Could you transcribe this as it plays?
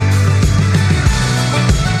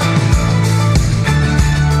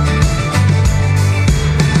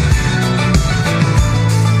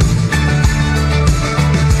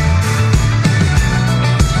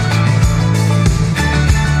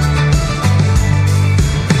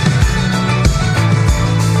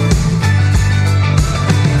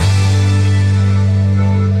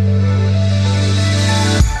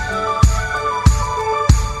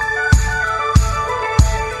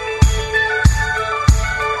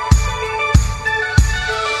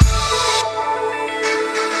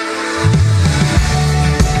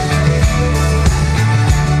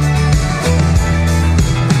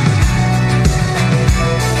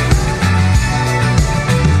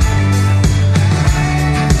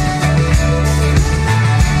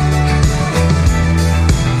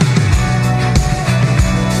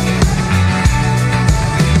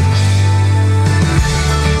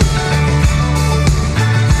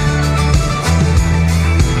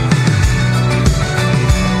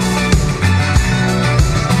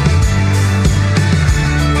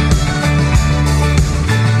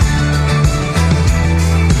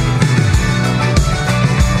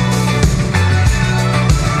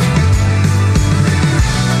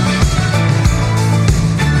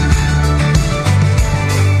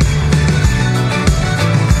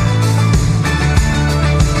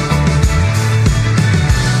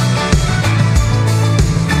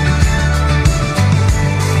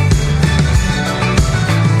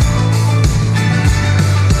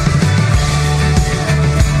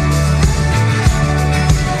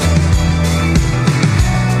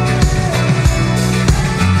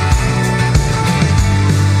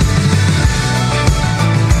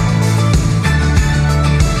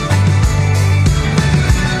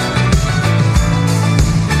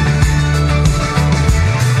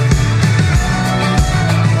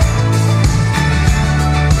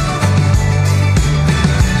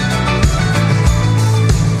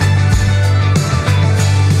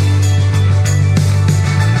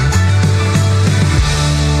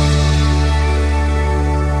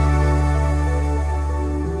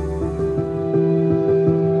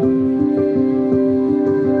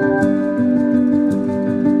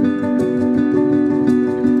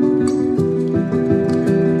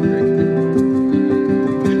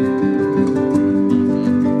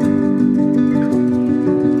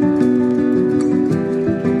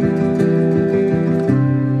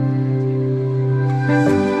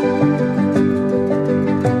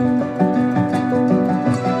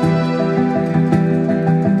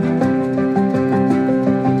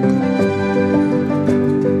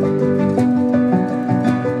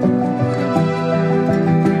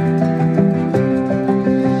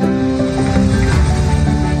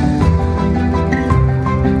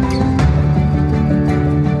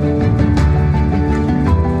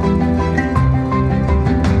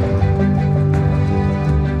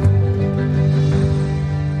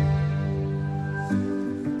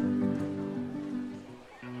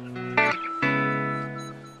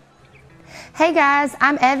Hey guys,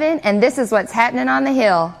 I'm Evan, and this is what's happening on the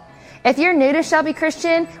Hill. If you're new to Shelby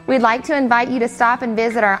Christian, we'd like to invite you to stop and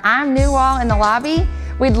visit our I'm New wall in the lobby.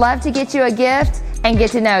 We'd love to get you a gift and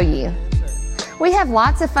get to know you. We have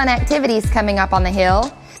lots of fun activities coming up on the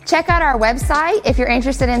Hill. Check out our website if you're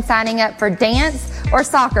interested in signing up for dance or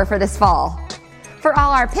soccer for this fall. For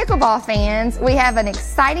all our pickleball fans, we have an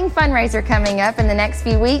exciting fundraiser coming up in the next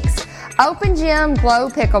few weeks. Open Gym Glow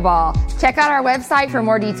Pickleball. Check out our website for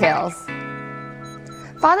more details.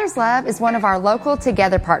 Father's Love is one of our local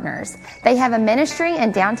Together partners. They have a ministry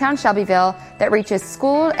in downtown Shelbyville that reaches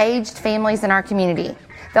school-aged families in our community.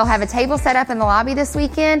 They'll have a table set up in the lobby this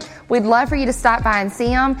weekend. We'd love for you to stop by and see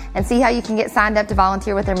them and see how you can get signed up to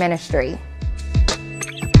volunteer with their ministry.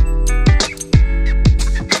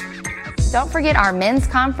 Don't forget our men's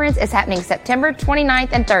conference is happening September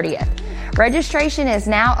 29th and 30th. Registration is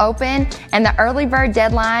now open and the early bird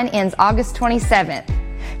deadline ends August 27th.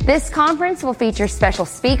 This conference will feature special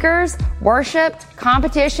speakers, worship,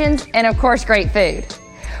 competitions, and of course, great food.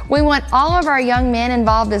 We want all of our young men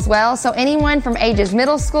involved as well, so anyone from ages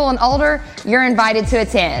middle school and older, you're invited to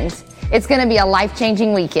attend. It's going to be a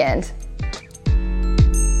life-changing weekend.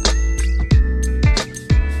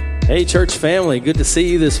 Hey, church family, good to see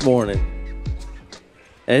you this morning.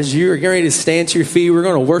 As you're getting ready to stand to your feet, we're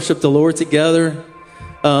going to worship the Lord together.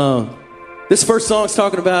 This first song's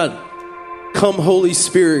talking about "Come, Holy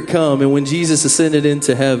Spirit, come." And when Jesus ascended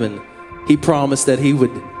into heaven, he promised that he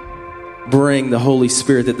would bring the Holy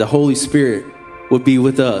Spirit, that the Holy Spirit would be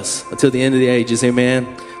with us until the end of the ages. Amen.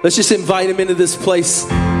 Let's just invite him into this place.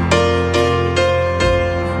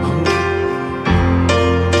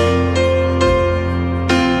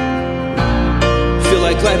 Feel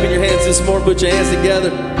like clapping your hands this morning? Put your hands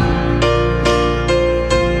together.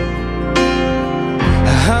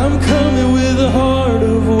 I'm coming with a heart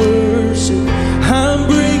of worship. I'm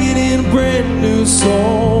bringing in a brand new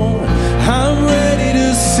song. I'm ready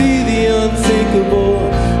to see the unthinkable.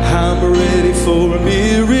 I'm ready for a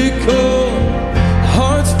miracle.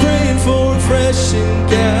 Hearts praying for a fresh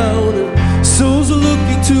encounter. Souls are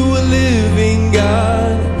looking to a living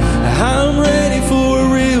God. I'm ready for a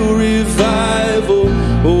real revival.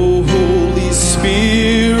 Oh, Holy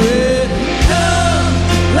Spirit, come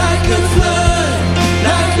like a flood,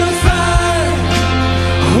 like a fire.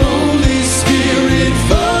 Holy Spirit,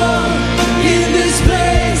 fall in this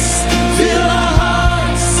place. Fill our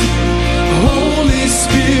hearts. Holy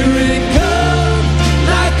Spirit, come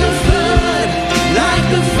like a flood, like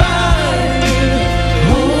a fire.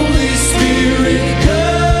 Holy Spirit, come.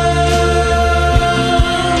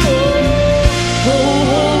 Oh,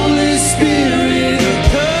 Holy Spirit,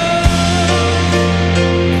 come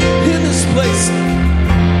in this place.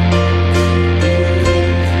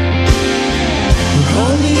 We're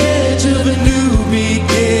on the edge of a new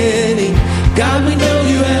beginning. God, we know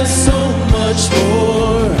you have so much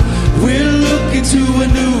more. We're looking to a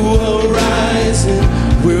new horizon.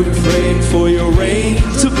 We're praying for your rain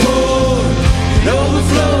to pour. An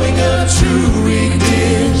overflowing of true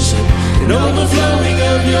redemption. An overflowing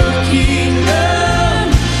of your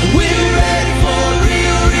kingdom. We're ready for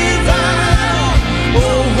real revival.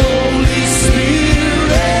 Oh, Holy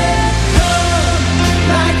Spirit, come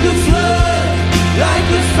like a flood, like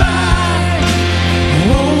a fire.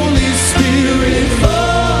 Holy Spirit,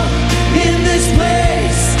 fall in this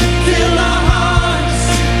place. Fill our hearts.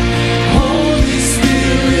 Holy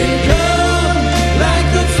Spirit, come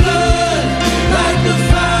like a flood, like a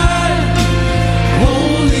fire.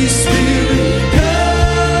 Holy Spirit, come.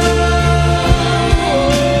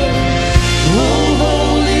 Oh,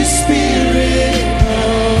 Holy Spirit,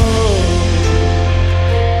 come.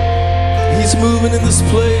 He's moving in this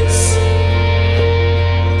place.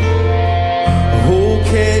 Oh,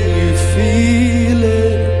 can you feel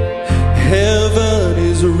it? Heaven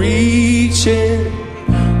is reaching.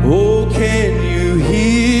 Oh, can you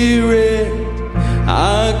hear it?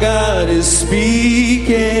 Our God is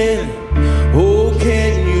speaking. Oh,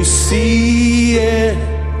 can you see it?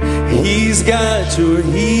 He's got your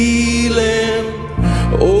healing.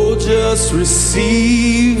 Oh, just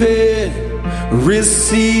receive it.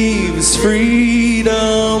 Receive his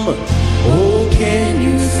freedom. Oh, can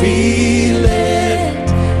you feel it?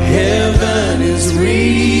 Heaven is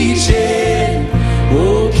reaching.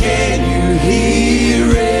 Oh, can you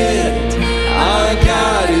hear it? Our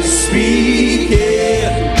God is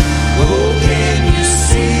speaking. Oh, can you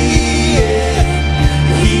see it?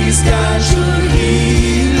 He's got your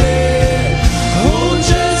healing. Oh,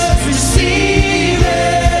 just receive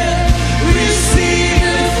it. Receive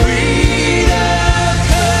the freedom.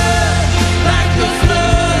 Come like a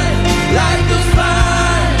flood, like a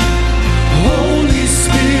fire. Holy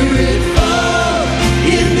Spirit, fall.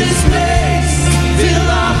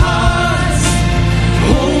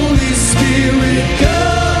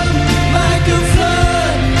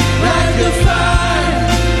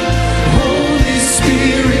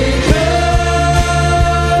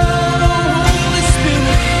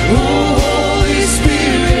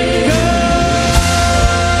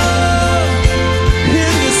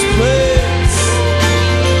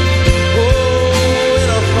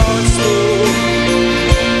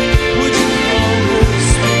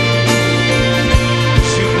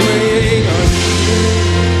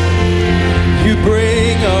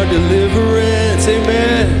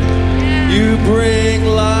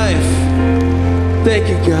 Thank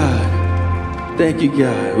you, God. Thank you,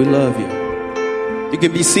 God. We love you. You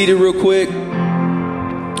can be seated real quick.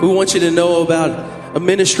 We want you to know about a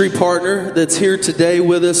ministry partner that's here today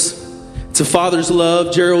with us. It's a Father's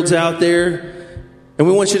Love. Gerald's out there. And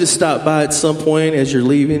we want you to stop by at some point as you're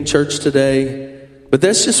leaving church today. But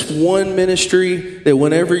that's just one ministry that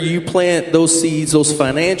whenever you plant those seeds, those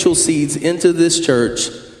financial seeds into this church,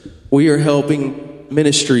 we are helping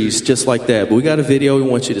ministries just like that. But we got a video. We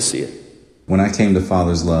want you to see it. When I came to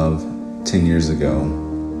Father's Love 10 years ago,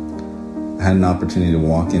 I had an opportunity to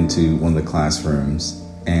walk into one of the classrooms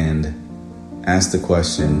and ask the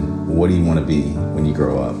question, what do you want to be when you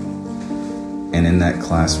grow up? And in that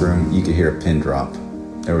classroom, you could hear a pin drop.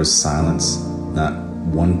 There was silence. Not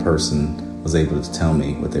one person was able to tell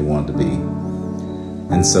me what they wanted to be.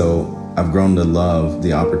 And so I've grown to love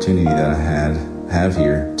the opportunity that I have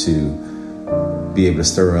here to be able to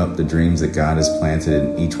stir up the dreams that God has planted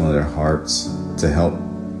in each one of their hearts, to help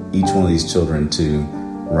each one of these children to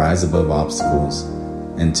rise above obstacles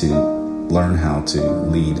and to learn how to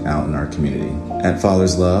lead out in our community. At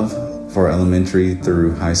Father's Love, for elementary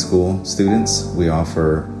through high school students, we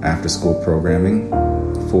offer after-school programming.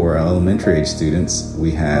 For our elementary age students,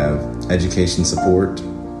 we have education support,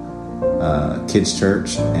 kids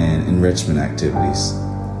church, and enrichment activities.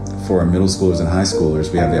 For our middle schoolers and high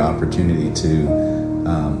schoolers, we have the opportunity to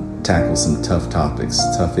tackle some tough topics,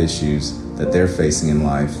 tough issues that they're facing in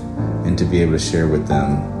life, and to be able to share with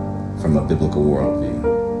them from a biblical worldview.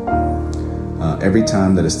 Every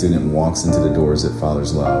time that a student walks into the doors at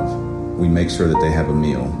Father's Love, we make sure that they have a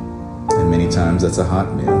meal, and many times that's a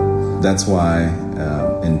hot meal. That's why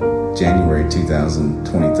in January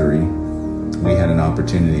 2023, we had an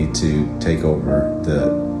opportunity to take over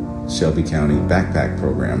the Shelby County Backpack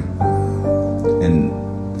Program. And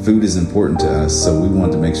food is important to us, so we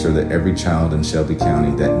wanted to make sure that every child in Shelby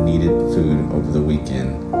County that needed food over the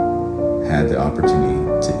weekend had the opportunity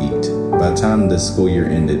to eat. By the time the school year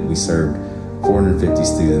ended, we served 450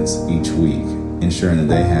 students each week, ensuring that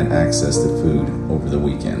they had access to food over the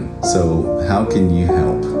weekend. So how can you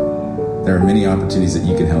help? There are many opportunities that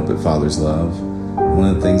you can help at Father's Love. One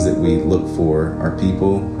of the things that we look for are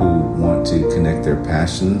people who want to connect their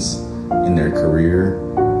passions in their career,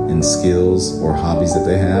 in skills or hobbies that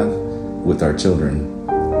they have with our children.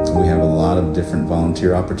 We have a lot of different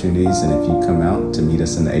volunteer opportunities, and if you come out to meet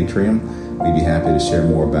us in the atrium, we'd be happy to share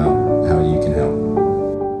more about how you can help.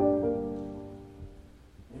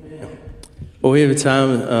 Well, we have a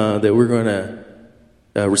time that we're going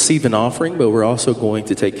to receive an offering, but we're also going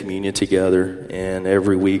to take communion together. And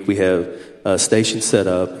every week we have a station set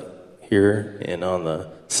up here and on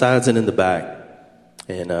the sides and in the back.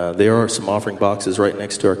 And there are some offering boxes right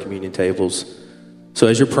next to our communion tables. So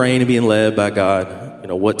as you're praying and being led by God, you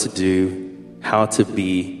know what to do, how to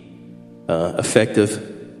be effective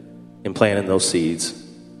in planting those seeds,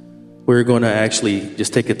 we're going to actually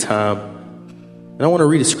just take a time. And I want to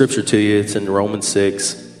read a scripture to you. It's in Romans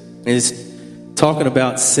 6. And it's talking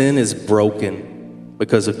about sin is broken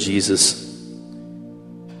because of Jesus.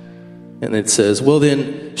 And it says, well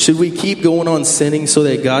then, should we keep going on sinning so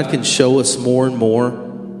that God can show us more and more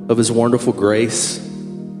of his wonderful grace?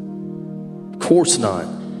 Of course not.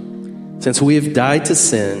 Since we have died to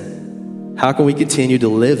sin, how can we continue to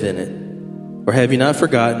live in it? Or have you not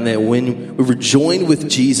forgotten that when we were joined with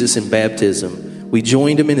Jesus in baptism, we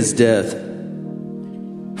joined him in his death?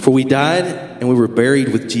 For we died and we were buried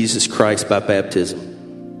with Jesus Christ by baptism.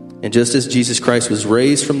 And just as Jesus Christ was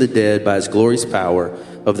raised from the dead by his glorious power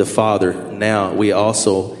of the Father, now we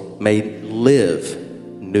also may live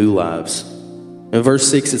new lives. In verse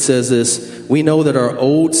 6 it says this, we know that our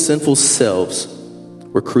old sinful selves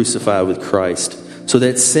were crucified with Christ, so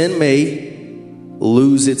that sin may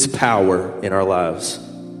lose its power in our lives.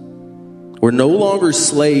 We're no longer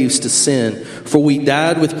slaves to sin, for we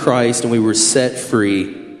died with Christ and we were set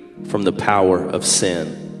free from the power of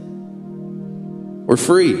sin. We're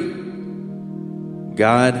free.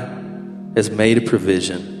 God has made a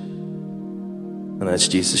provision, and that's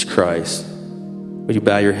Jesus Christ. Would you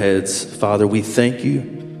bow your heads? Father, we thank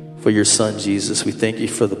you for your son Jesus. We thank you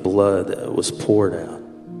for the blood that was poured out,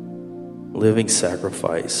 living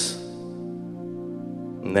sacrifice.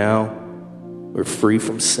 Now we're free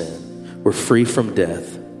from sin. We're free from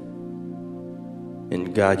death.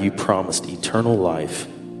 And God, you promised eternal life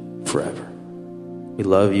forever. We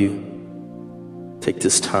love you. Take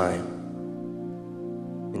this time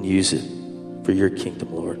and use it for your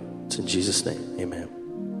kingdom, Lord. It's in Jesus' name. Amen.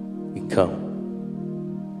 You can come.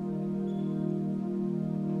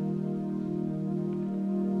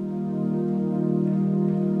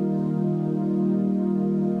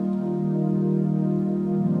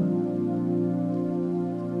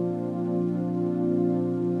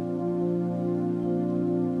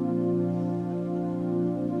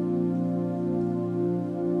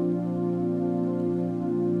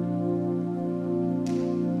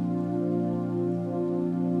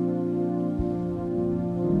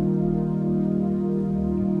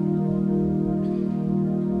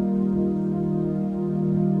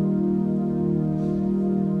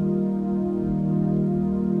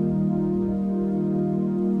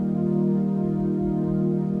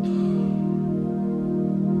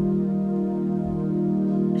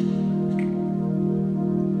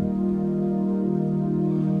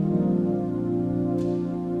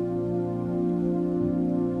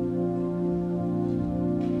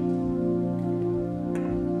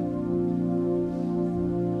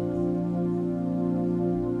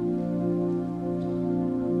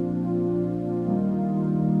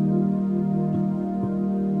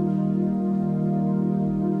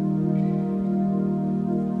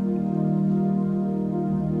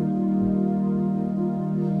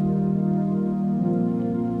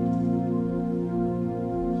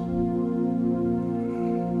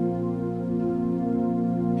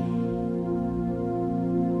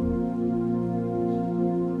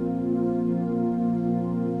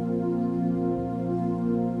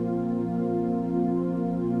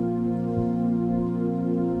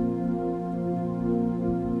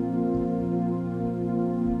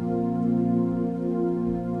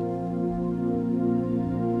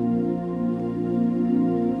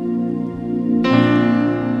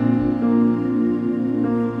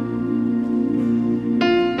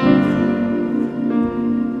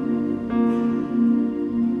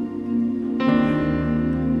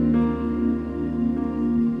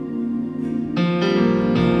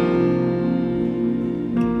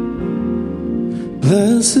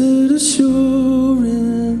 Blessed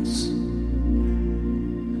assurance,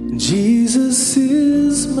 Jesus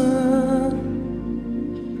is mine.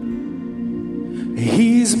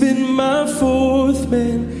 He's been my fourth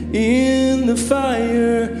man in the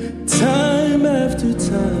fire, time after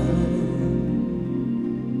time.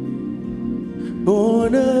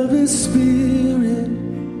 Born of His Spirit,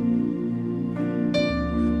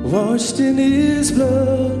 washed in His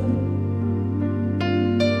blood.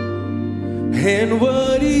 And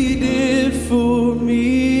what He did for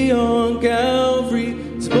me on Calvary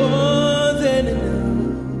is more than enough.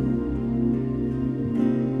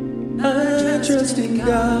 I trust in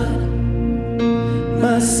God,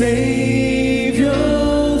 my Savior,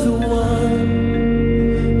 the one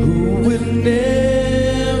who will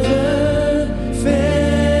never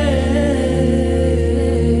fail.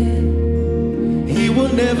 He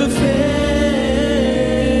will never fail.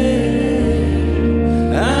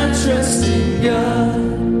 I trust in God,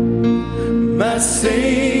 my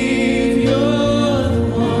Savior, the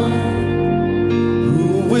one who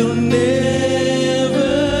will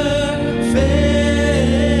never fail.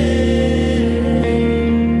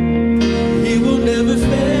 He will never fail.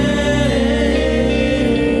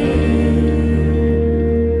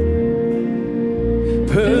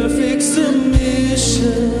 Perfect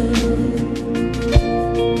submission,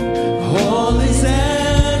 all is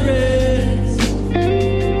at rest.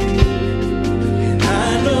 And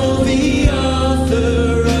I know the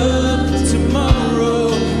author of tomorrow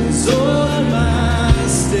is ordered my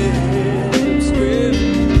steps.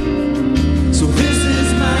 So this is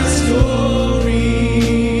my story,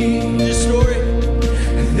 your story,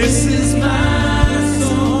 and this is my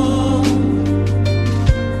song,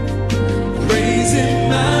 praising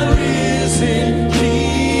my risen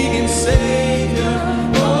King and Savior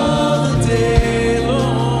all the day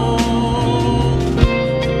long.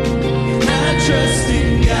 And I trust in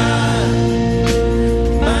God,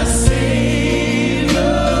 my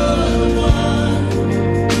Savior, the one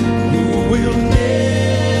who will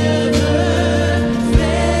never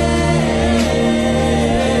fail.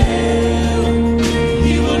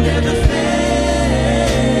 He will never fail.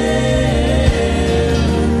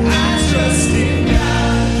 I trust in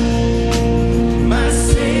God, my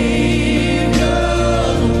Savior,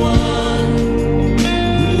 the one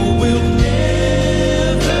who will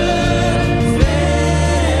never fail.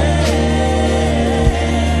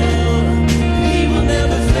 He will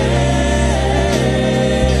never fail.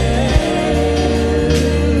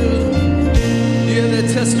 You have that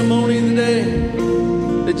testimony today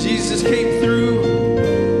that Jesus came through.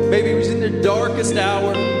 Maybe it was in their darkest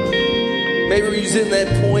hour. Maybe he was in that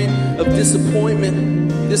point of disappointment,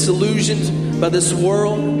 disillusioned by this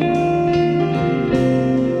world.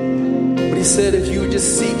 But he said, if you would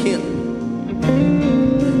just seek him.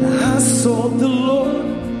 I sought the Lord,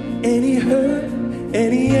 and he heard,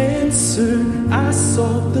 and he answered. I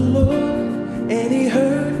sought the Lord, and he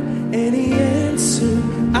heard, and he answered.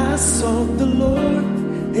 I sought the Lord,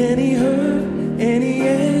 and he heard, and he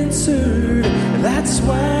answered. That's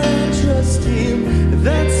why I trust him.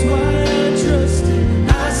 That's why I trust him.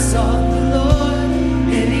 I sought the Lord,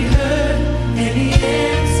 and he heard, and he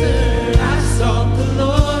answered. I sought the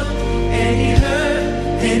Lord, and he heard,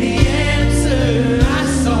 and he answered. I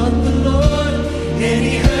sought the Lord, and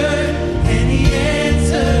he heard, and he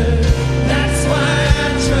answered. That's why I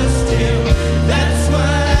trust him. That's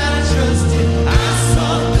why I trust him. I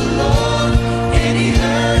sought the Lord, and he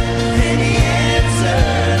heard, and he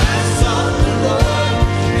answered. I sought the Lord,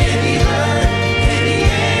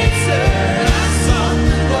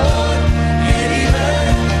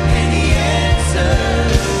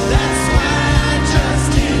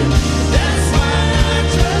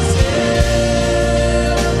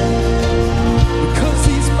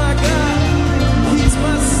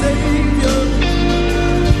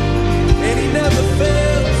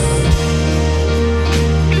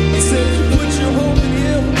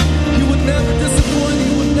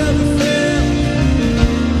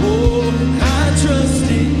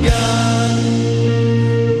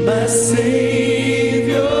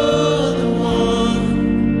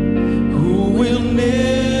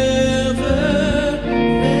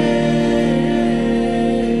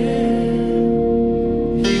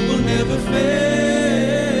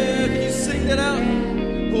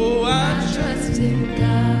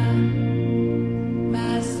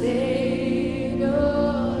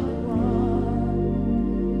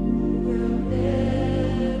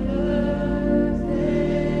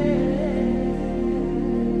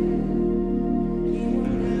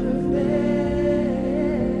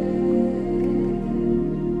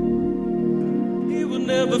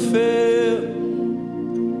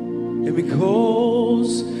 And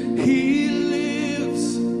because he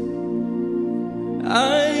lives,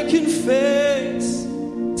 I can face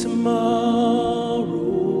tomorrow.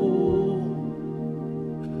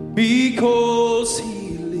 Because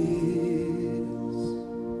he lives,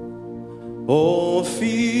 all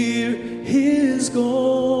fear is gone.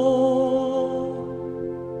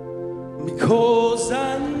 Because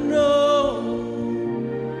I know,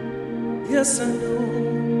 yes I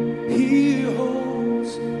know, he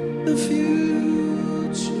holds the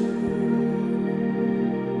future.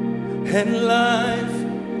 And life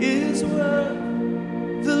is worth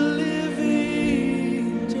the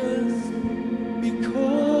living just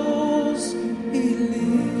because he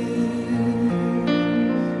lives.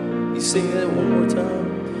 You sing that one more time.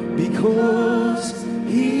 Because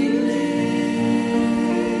he lives,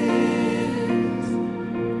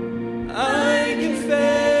 I can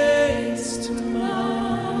face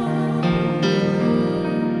tomorrow.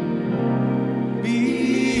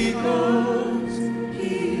 Because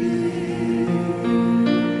he lives,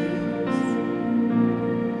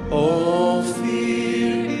 all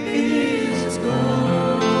fear is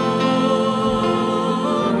gone.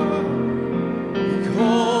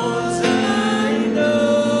 Because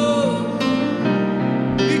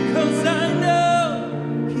I know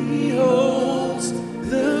he holds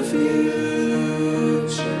the future.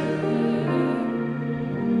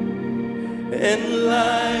 And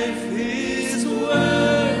life is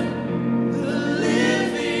worth the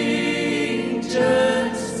living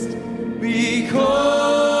just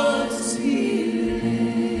because he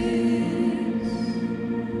lives.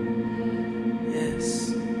 Yes.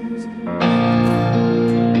 Hallelujah.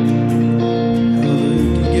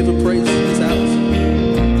 Can you give a praise in this house?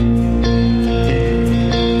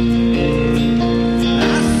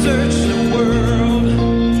 I searched the world,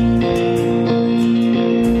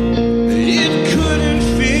 it couldn't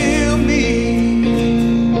fill me.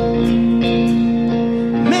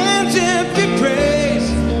 Man's empty praise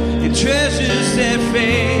and treasures that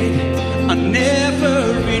fade are never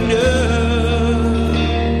enough.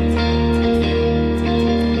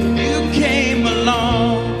 You came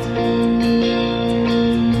along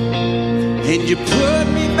and you put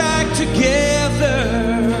me back together.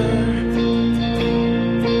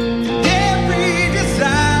 Every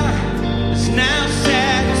desire is now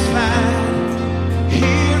satisfied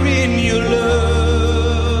here in your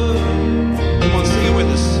love. Come on, sing it with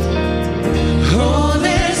us. Oh,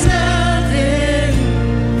 there's nothing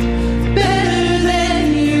better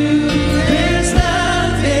than you. There's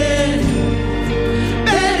nothing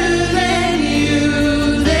better than you.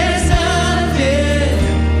 There's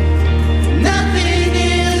nothing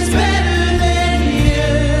is better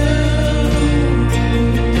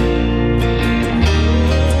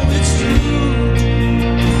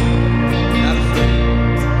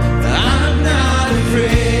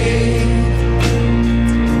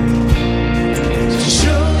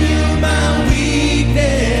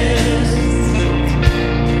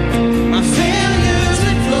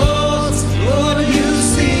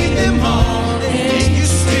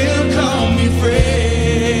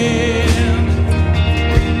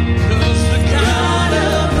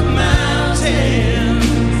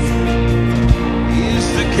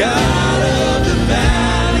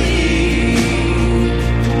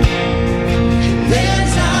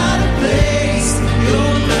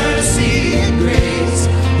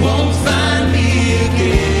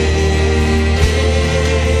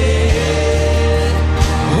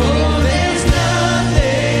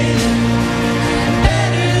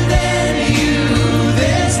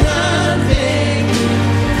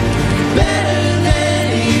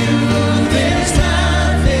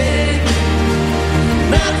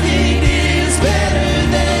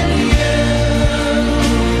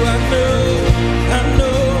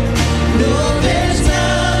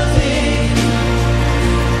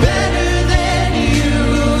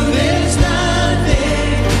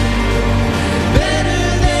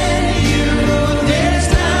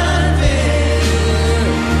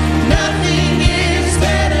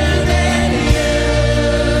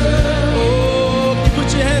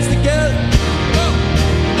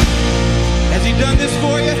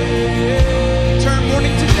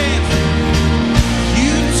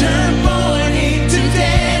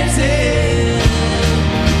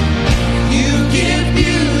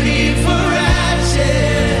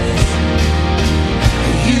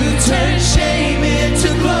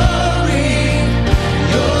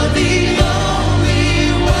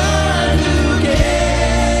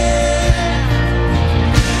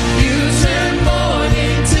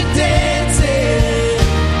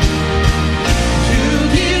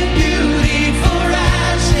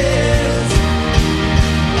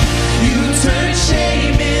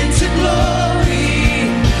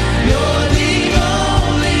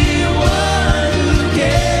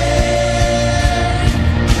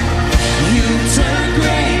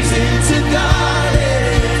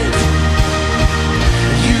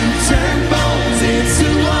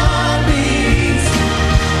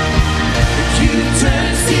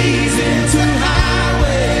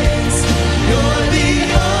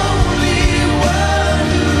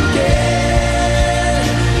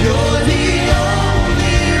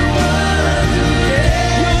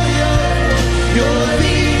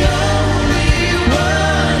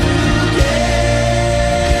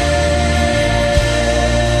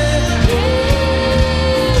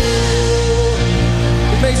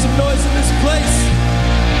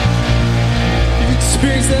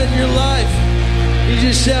experienced that in your life, you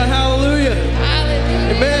just shout hallelujah.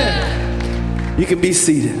 Hallelujah. Amen. You can be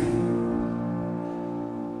seated.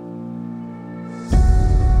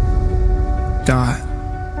 God,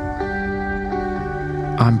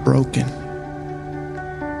 I'm broken.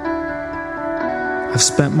 I've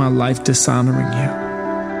spent my life dishonoring you.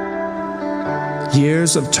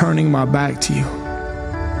 Years of turning my back to you.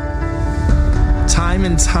 Time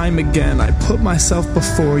and time again, I put myself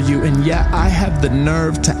before you, and yet I have the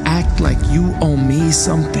nerve to act like you owe me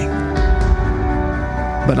something.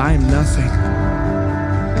 But I am nothing.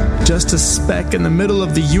 Just a speck in the middle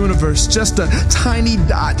of the universe, just a tiny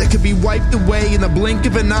dot that could be wiped away in the blink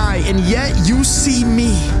of an eye, and yet you see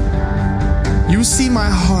me. You see my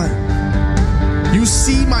heart. You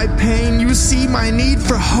see my pain. You see my need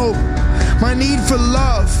for hope, my need for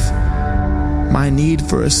love, my need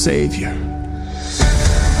for a Savior.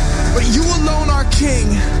 But you alone are King,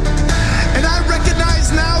 and I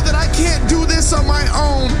recognize now that I can't do this on my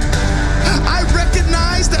own. I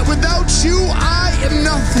recognize that without you, I am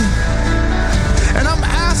nothing. And I'm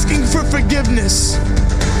asking for forgiveness.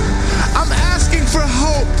 I'm asking for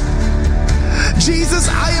hope. Jesus,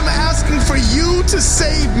 I am asking for you to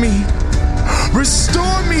save me.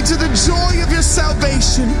 Restore me to the joy of your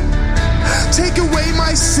salvation. Take away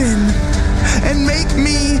my sin and make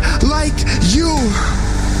me like you.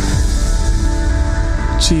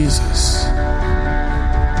 Jesus,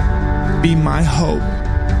 be my hope.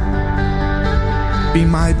 Be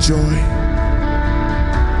my joy.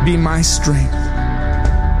 Be my strength.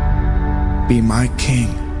 Be my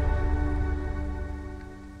King.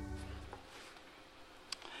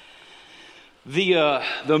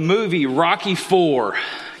 The movie Rocky IV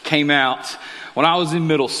came out when I was in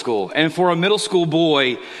middle school. And for a middle school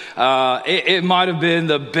boy, it might have been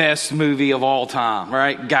the best movie of all time,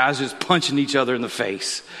 right? Guys just punching each other in the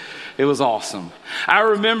face. It was awesome. I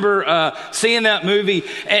remember seeing that movie,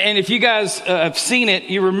 and if you guys have seen it,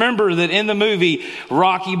 you remember that in the movie,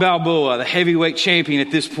 Rocky Balboa, the heavyweight champion at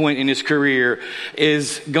this point in his career,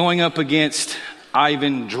 is going up against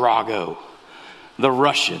Ivan Drago, the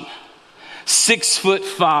Russian.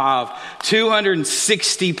 6'5",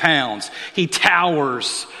 260 pounds. He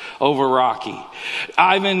towers over Rocky.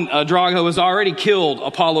 Ivan Drago has already killed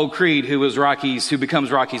Apollo Creed, who becomes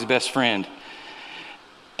Rocky's best friend.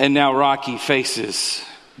 And now Rocky faces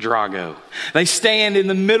Drago. They stand in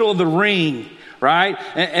the middle of the ring, right?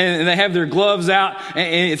 And they have their gloves out.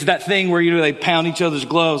 And it's that thing where, they pound each other's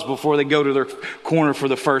gloves before they go to their corner for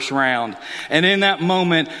the first round. And in that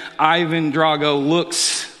moment, Ivan Drago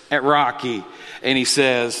looks at Rocky and he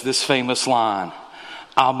says this famous line,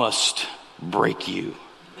 "I must break you."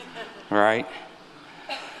 Right?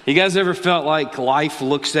 You guys ever felt like life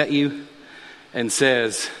looks at you and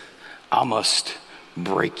says, "I must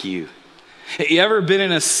break you"? You ever been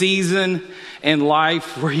in a season in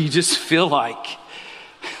life where you just feel like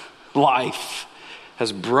life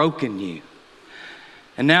has broken you?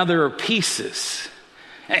 And now there are pieces.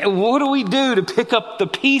 And what do we do to pick up the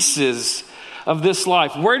pieces of this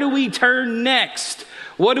life? Where do we turn next?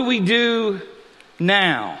 What do we do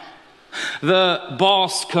now? The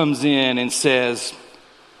boss comes in and says,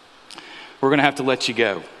 "We're going to have to let you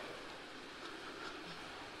go."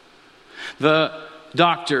 The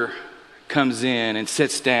doctor comes in and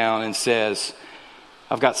sits down and says,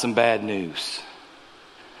 "I've got some bad news."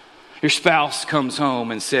 Your spouse comes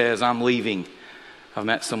home and says, "I'm leaving. I've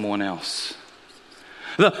met someone else."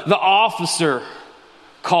 The officer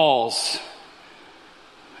calls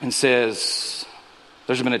and says,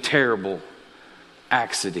 "There's been a terrible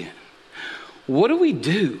accident." What do we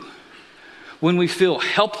do when we feel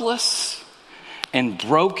helpless and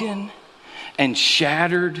broken and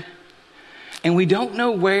shattered and we don't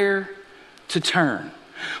know where to turn?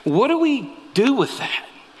 What do we do with that?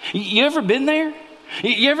 You ever been there?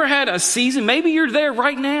 You ever had a season? Maybe you're there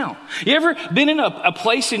right now. You ever been in a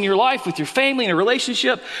place in your life with your family, in a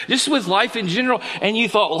relationship, just with life in general, and you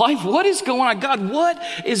thought, "Life, what is going on? God, what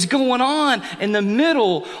is going on in the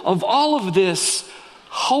middle of all of this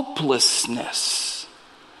hopelessness?"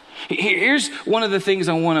 Here's one of the things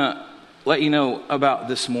I want to let you know about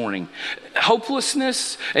this morning.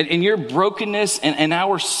 Hopelessness and your brokenness and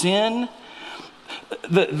our sin,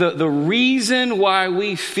 the reason why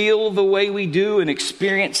we feel the way we do and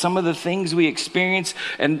experience some of the things we experience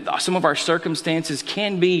and some of our circumstances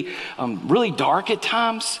can be really dark at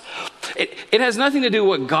times. It has nothing to do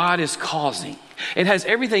with what God is causing. It has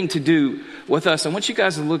everything to do with us. I want you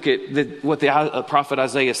guys to look at what the prophet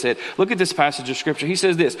Isaiah said. Look at this passage of scripture. He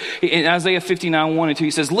says this in Isaiah 59:1-2. He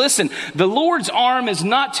says, "Listen, the Lord's arm is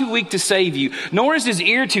not too weak to save you, nor is his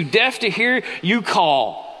ear too deaf to hear you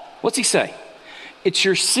call." What's he say? It's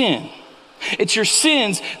your sin. It's your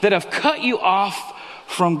sins that have cut you off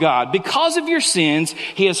from God. Because of your sins,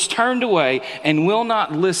 he has turned away and will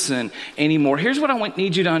not listen anymore. Here's what I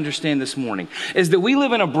need you to understand this morning, is that we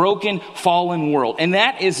live in a broken, fallen world. And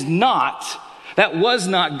that was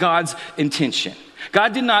not God's intention.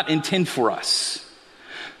 God did not intend for us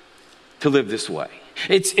to live this way.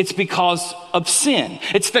 It's because of sin.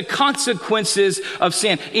 It's the consequences of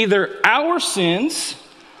sin. Either our sins.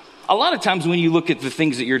 A lot of times when you look at the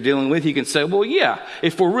things that you're dealing with, you can say, well, yeah,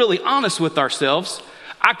 if we're really honest with ourselves,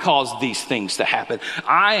 I caused these things to happen.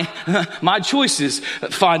 My choices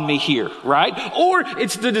find me here, right? Or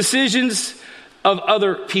it's the decisions of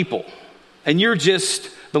other people, and you're just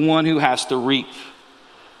the one who has to reap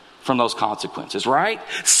from those consequences, right?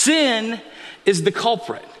 Sin is the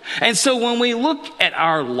culprit. And so when we look at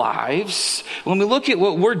our lives, when we look at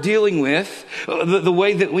what we're dealing with, the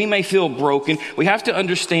way that we may feel broken, we have to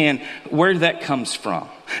understand where that comes from.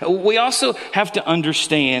 We also have to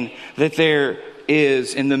understand that there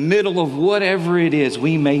is, in the middle of whatever it is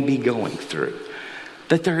we may be going through,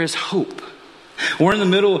 that there is hope. We're in the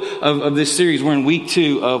middle of this series. We're in week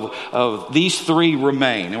 2 of These Three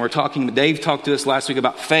Remain. And we're talking, Dave talked to us last week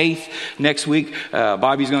about faith. Next week,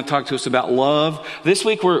 Bobby's going to talk to us about love. This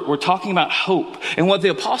week, we're talking about hope. And what the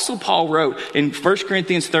Apostle Paul wrote in 1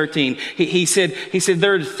 Corinthians 13, he said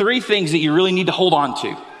there are 3 things that you really need to hold on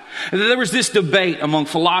to. There was this debate among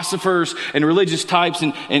philosophers and religious types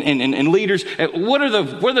and leaders. What are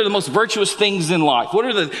the most virtuous things in life?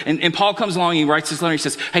 And Paul comes along and he writes this letter. He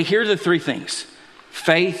says, hey, here are the 3 things: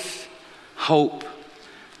 faith, hope,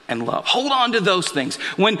 and love. Hold on to those things.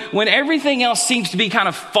 When everything else seems to be kind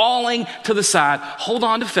of falling to the side, hold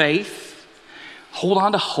on to faith, hold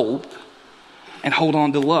on to hope, and hold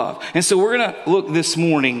on to love. And so we're going to look this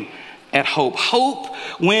morning at hope. Hope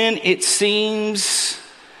when it seems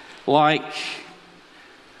like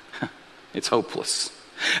it's hopeless.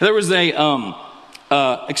 There was a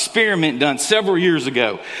experiment done several years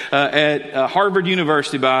ago at Harvard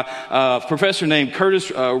University by a professor named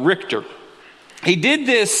Curtis Richter. He did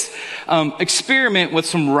this experiment with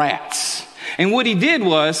some rats. And what he did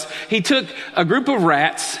was he took a group of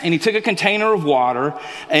rats and he took a container of water,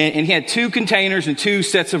 and he had 2 containers and 2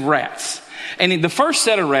 sets of rats. And in the first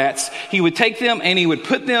set of rats, he would take them and he would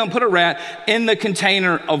put a rat in the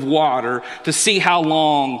container of water to see how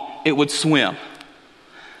long it would swim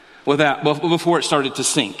before it started to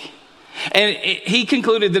sink. And he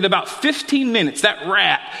concluded that about 15 minutes, that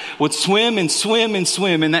rat would swim and swim and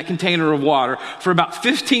swim in that container of water for about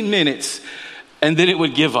 15 minutes, and then it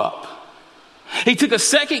would give up. He took a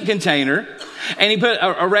second container and he put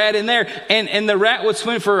a rat in there, and the rat would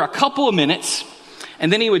swim for a couple of minutes.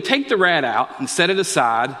 And then he would take the rat out and set it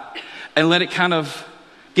aside and let it kind of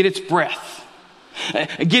get its breath,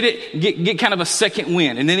 get kind of a second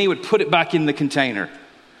wind. And then he would put it back in the container.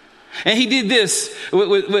 And he did this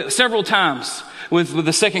with several times with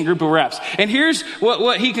the second group of rats. And here's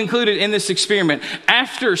what he concluded in this experiment.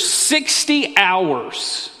 After 60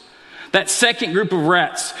 hours, that second group of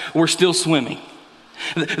rats were still swimming.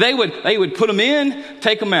 They would put them in,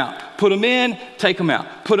 take them out, put them in, take them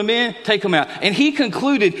out, put them in, take them out. And he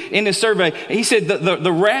concluded in his survey, he said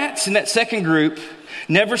the rats in that second group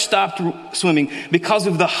never stopped swimming because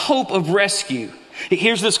of the hope of rescue.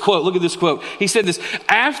 Here's this quote. Look at this quote. He said this: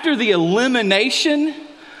 after the elimination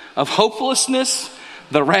of hopelessness,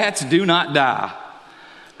 the rats do not die.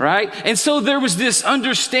 Right? And so there was this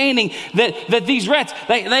understanding that these rats,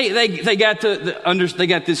 they got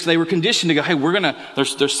this, they were conditioned to go, hey,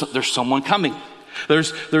 there's someone coming.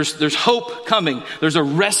 There's hope coming. There's a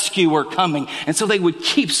rescuer coming. And so they would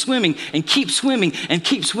keep swimming and keep swimming and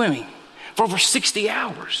keep swimming for over 60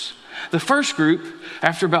 hours. The first group,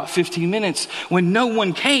 after about 15 minutes, when no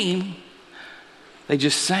one came, they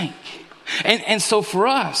just sank. And so for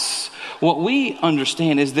us, what we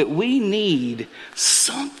understand is that we need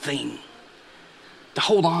something to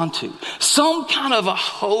hold on to. Some kind of a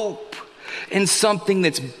hope in something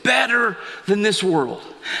that's better than this world.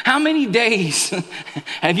 How many days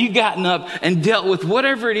have you gotten up and dealt with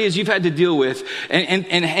whatever it is you've had to deal with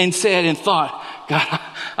and said and thought, God,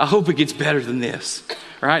 I hope it gets better than this.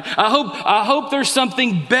 Right? I hope there's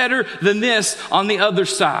something better than this on the other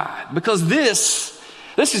side, because this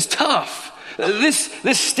is tough.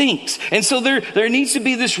 This stinks. And so there needs to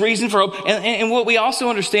be this reason for hope. And what we also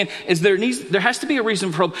understand is there has to be a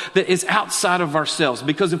reason for hope that is outside of ourselves.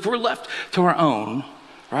 Because if we're left to our own,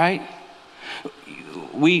 right,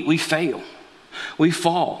 we fail. We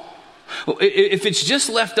fall. If it's just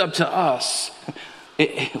left up to us,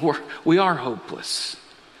 we are hopeless.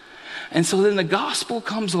 And so then the gospel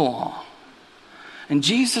comes along, and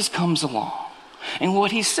Jesus comes along, And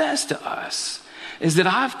what he says to us is that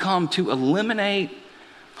I've come to eliminate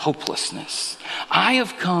hopelessness. I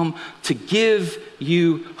have come to give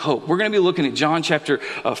you hope. We're going to be looking at John chapter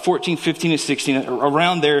 14, 15, and 16,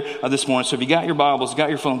 around there this morning. So if you got your Bibles, got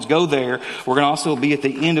your phones, go there. We're going to also be at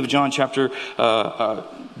the end of John chapter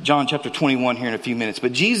 21 here in a few minutes.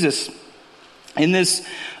 But Jesus, in this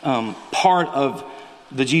part of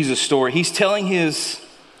the Jesus story, he's telling his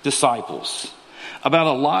disciples about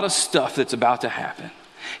a lot of stuff that's about to happen.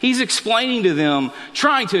 He's explaining to them,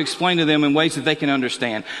 trying to explain to them in ways that they can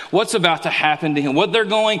understand what's about to happen to him, what they're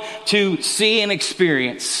going to see and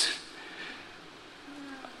experience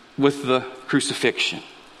with the crucifixion,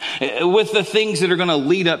 with the things that are going to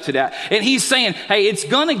lead up to that. And he's saying, hey, it's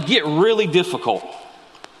going to get really difficult.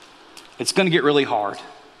 It's going to get really hard.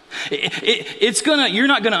 You're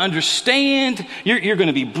not going to understand. You're going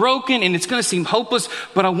to be broken, and it's going to seem hopeless.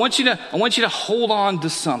 But I want you to hold on to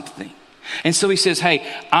something. And so he says, hey,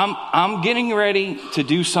 I'm getting ready to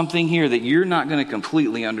do something here that you're not going to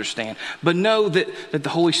completely understand. But know that the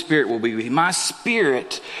Holy Spirit will be with you. My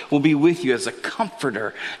Spirit will be with you as a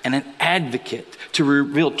comforter and an advocate to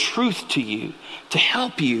reveal truth to you, to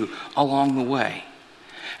help you along the way.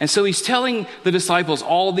 And so he's telling the disciples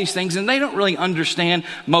all these things, and they don't really understand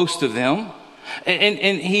most of them.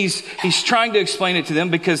 And he's trying to explain it to them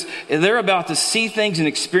because they're about to see things and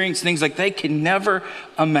experience things like they can never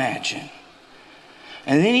imagine.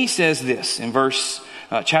 And then he says this in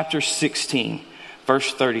chapter 16,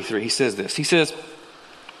 verse 33. He says this. He says,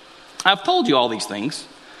 I've told you all these things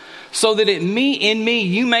so that in me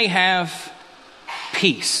you may have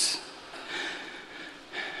peace.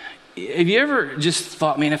 Have you ever just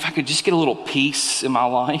thought, man, if I could just get a little peace in my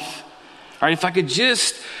life? All right, if I could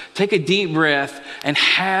just take a deep breath and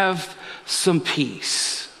have some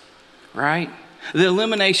peace, right? The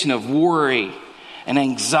elimination of worry and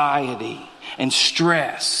anxiety and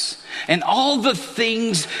stress and all the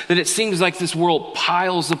things that it seems like this world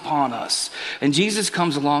piles upon us. And Jesus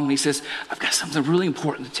comes along and he says, I've got something really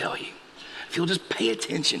important to tell you. If you'll just pay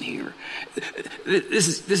attention here,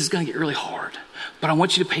 this is going to get really hard. But I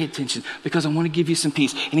want you to pay attention because I want to give you some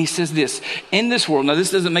peace. And he says this, in this world, now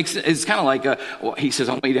this doesn't make sense. It's kind of like, he says,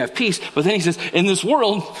 I want you to have peace. But then he says, in this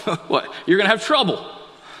world, what? You're going to have trouble.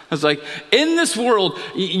 It's like, in this world,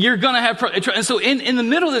 you're going to have trouble. And so in the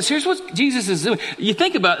middle of this, here's what Jesus is doing. You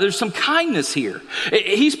think about it, there's some kindness here.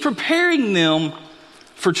 He's preparing them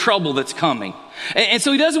for trouble that's coming. And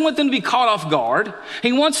so he doesn't want them to be caught off guard.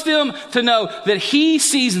 He wants them to know that he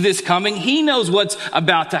sees this coming. He knows what's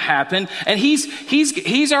about to happen. And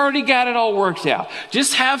he's already got it all worked out.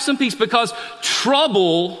 Just have some peace because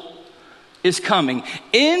trouble is coming.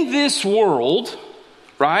 In this world,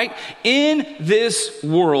 right? In this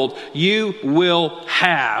world, you will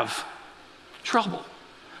have trouble.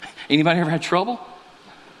 Anybody ever had trouble?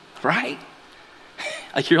 Right?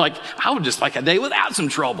 Like you're like, I would just like a day without some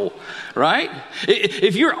trouble, right?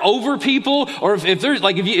 If you're over people, or if there's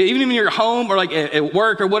like, even in your home or like at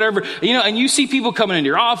work or whatever, and you see people coming into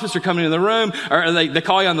your office or coming into the room, or they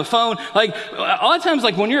call you on the phone, like a lot of times,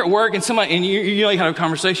 like when you're at work and you have a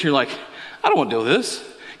conversation, you're like, I don't want to deal with this.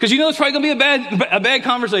 Because it's probably going to be a bad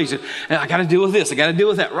conversation. And I got to deal with this. I got to deal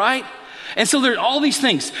with that, right? And so there's all these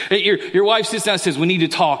things. Your wife sits down and says, we need to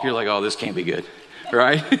talk. You're like, oh, this can't be good.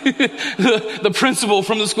 Right? the principal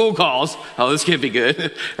from the school calls. Oh, this can't be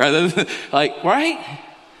good. Right? Like, right?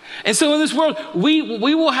 And so in this world, we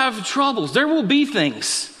will have troubles. There will be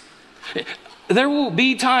things. There will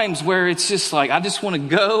be times where it's just like, I just want to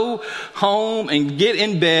go home and get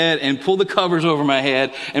in bed and pull the covers over my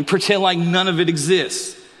head and pretend like none of it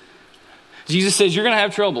exists. Jesus says, you're going to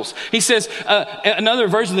have troubles. He says, another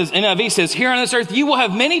version of this NIV says, here on this earth, you will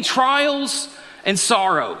have many trials and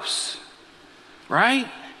sorrows. Right?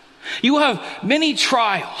 You will have many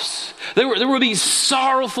trials. There will be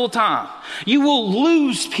sorrowful time. You will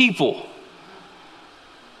lose people.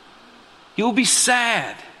 You will be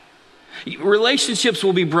sad. Relationships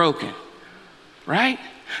will be broken. Right?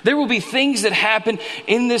 There will be things that happen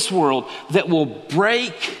in this world that will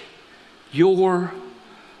break your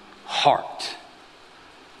heart.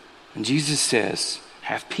 And Jesus says,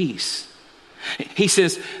 have peace. He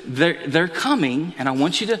says, they're coming, and I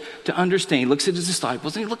want you to understand. He looks at his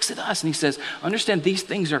disciples, and he looks at us, and he says, understand, these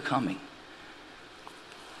things are coming.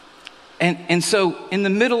 And so in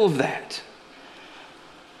the middle of that,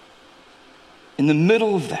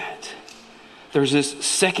 there's this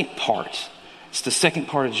second part. It's the second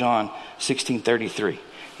part of John 16:33.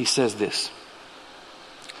 He says this,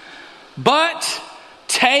 but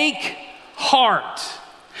take heart.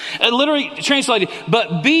 Literally translated,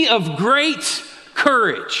 but be of great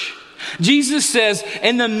courage. Jesus says,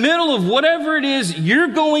 in the middle of whatever it is you're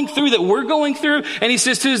going through, that we're going through, and he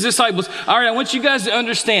says to his disciples, all right, I want you guys to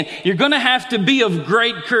understand, you're going to have to be of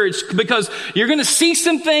great courage because you're going to see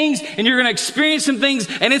some things and you're going to experience some things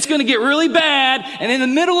and it's going to get really bad. And in the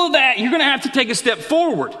middle of that, you're going to have to take a step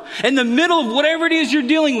forward. In the middle of whatever it is you're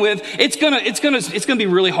dealing with, it's going to be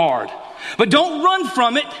really hard. But don't run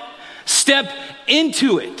from it. Step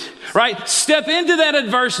into it, right? Step into that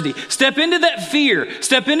adversity. Step into that fear.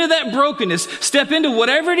 Step into that brokenness. Step into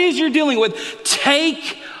whatever it is you're dealing with. Take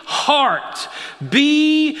heart.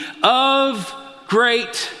 Be of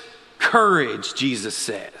great courage, Jesus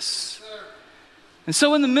says. And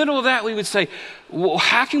so in the middle of that, we would say, well,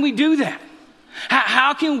 how can we do that?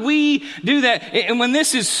 How can we do that? And when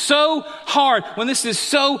this is so hard, when this is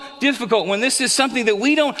so difficult, when this is something that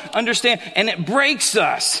we don't understand and it breaks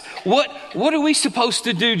us, what are we supposed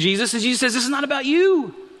to do, Jesus? And Jesus says, this is not about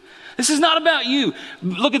you. This is not about you.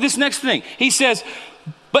 Look at this next thing. He says,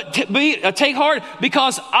 but take heart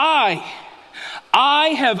because I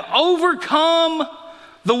have overcome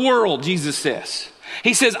the world, Jesus says.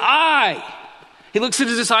 He says, He looks at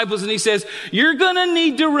his disciples and he says, you're going to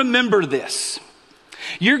need to remember this.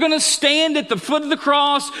 You're going to stand at the foot of the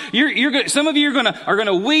cross. Some of you are going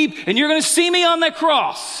to weep and you're going to see me on that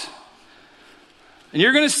cross. And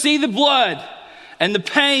you're going to see the blood and the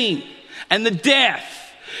pain and the death.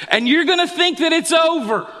 And you're going to think that it's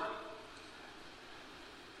over.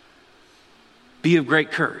 Be of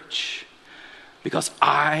great courage because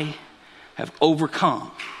I have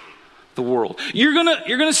overcome the world. You're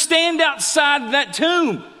gonna stand outside that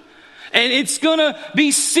tomb and it's gonna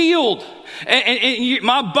be sealed and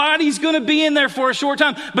my body's gonna be in there for a short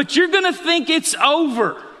time, but you're gonna think it's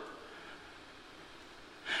over.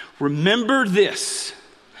 Remember this.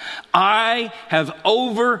 I have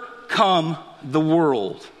overcome the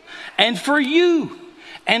world. And for you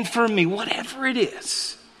and for me, whatever it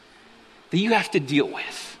is that you have to deal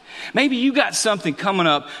with. Maybe you got something coming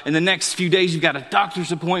up in the next few days. You've got a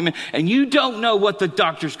doctor's appointment and you don't know what the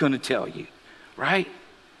doctor's going to tell you, right?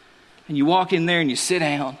 And you walk in there and you sit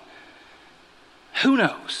down. Who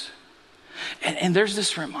knows? And there's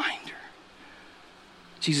this reminder.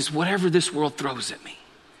 Jesus, whatever this world throws at me,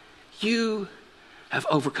 you have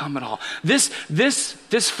overcome it all. This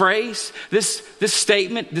phrase, this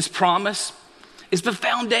statement, this promise is the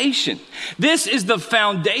foundation. This is the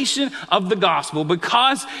foundation of the gospel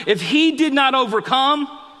because if he did not overcome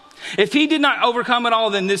it all,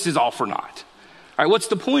 then this is all for naught. All right, what's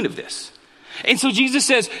the point of this? And so Jesus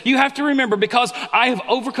says, you have to remember because I have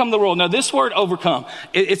overcome the world. Now this word overcome,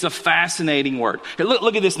 it's a fascinating word. Here,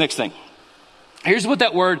 look at this next thing. Here's what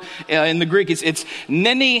that word in the Greek is. It's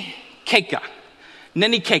nenikeka.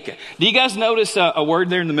 Nenikeka. Do you guys notice a word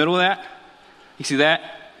there in the middle of that? You see that?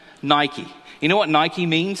 Nike. You know what Nike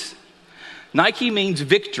means? Nike means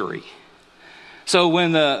victory. So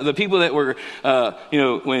when the people that were,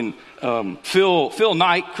 when Phil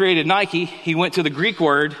Knight created Nike, he went to the Greek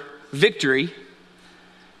word victory.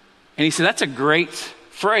 And he said, that's a great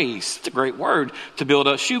phrase. It's a great word to build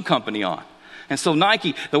a shoe company on. And so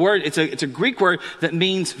Nike, the word, it's a Greek word that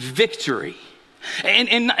means victory.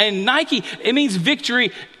 And Nike, it means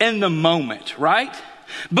victory in the moment, right?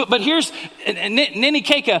 But here's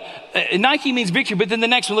nenikeka. Nike means victory, but then the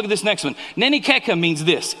next one, look at this next one. Nenikeka means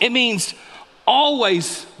this. It means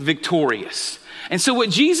always victorious. And so what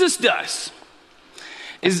Jesus does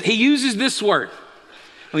is he uses this word.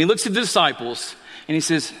 When he looks at the disciples and he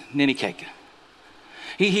says, nenikeka.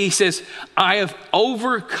 He says, I have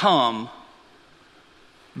overcome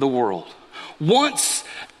the world. Once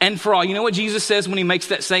and for all. You know what Jesus says when he makes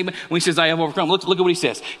that statement? When he says, I have overcome. Look at what he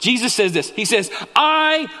says. Jesus says this. He says,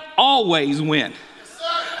 I always win.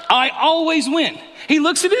 I always win. He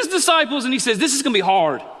looks at his disciples and he says, this is going to be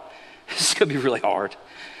hard. This is going to be really hard.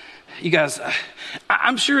 You guys,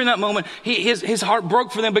 I'm sure in that moment, his heart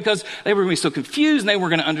broke for them because they were going to be so confused and they were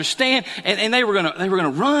going to understand and they were going to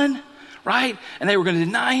run, right? And they were going to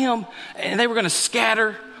deny him and they were going to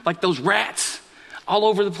scatter like those rats all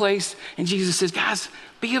over the place. And Jesus says, guys,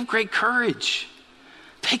 be of great courage.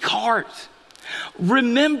 Take heart.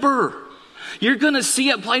 Remember, you're going to see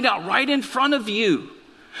it played out right in front of you.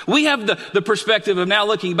 We have the perspective of now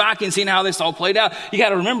looking back and seeing how this all played out. You got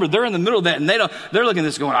to remember, they're in the middle of that and they're looking at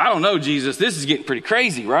this going, I don't know, Jesus, this is getting pretty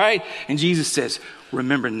crazy, right? And Jesus says,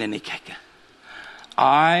 remember, nenikeka,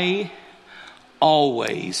 I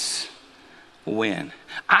always win.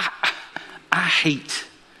 I hate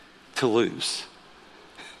to lose.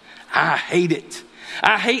 I hate it.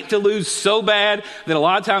 I hate to lose so bad that a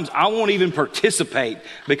lot of times I won't even participate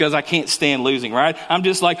because I can't stand losing, right? I'm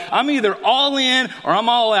just like, I'm either all in or I'm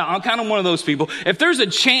all out. I'm kind of one of those people. If there's a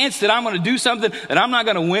chance that I'm going to do something that I'm not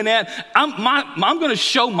going to win at, I'm going to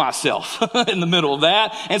show myself in the middle of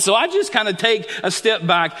that. And so I just kind of take a step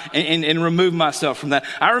back and remove myself from that.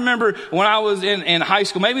 I remember when I was in high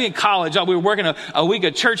school, maybe in college, we were working a week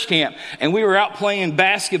of church camp, and we were out playing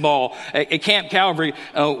basketball at Camp Calvary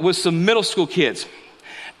with some middle school kids.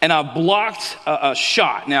 And I blocked a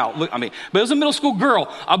shot. Now, look, but it was a middle school girl.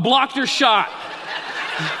 I blocked her shot.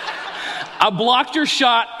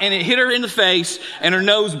 And it hit her in the face, and her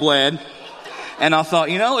nose bled. And I thought,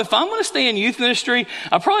 if I'm going to stay in youth ministry,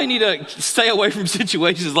 I probably need to stay away from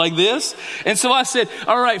situations like this. And so I said,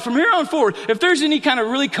 all right, from here on forward, if there's any kind of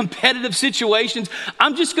really competitive situations,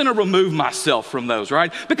 I'm just going to remove myself from those,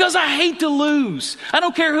 right? Because I hate to lose. I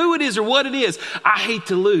don't care who it is or what it is. I hate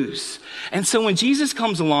to lose. And so when Jesus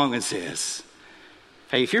comes along and says,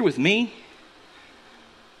 hey, if you're with me,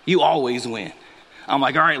 you always win. I'm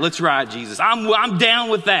like, all right, let's ride, Jesus. I'm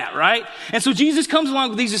down with that, right? And so Jesus comes along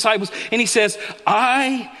with these disciples and he says,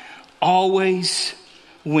 I always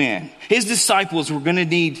win. His disciples were going to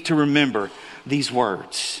need to remember these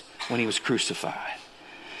words when he was crucified.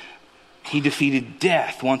 He defeated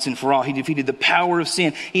death once and for all. He defeated the power of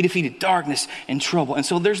sin. He defeated darkness and trouble. And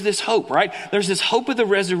so there's this hope, right? There's this hope of the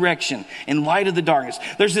resurrection in light of the darkness.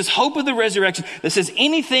 There's this hope of the resurrection that says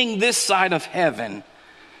anything this side of heaven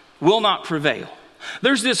will not prevail.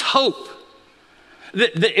 There's this hope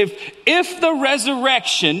that if the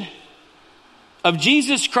resurrection of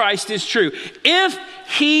Jesus Christ is true, if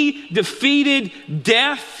he defeated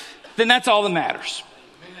death, then that's all that matters.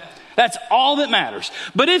 That's all that matters.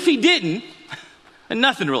 But if he didn't, then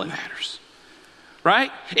nothing really matters,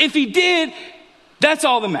 right? If he did, that's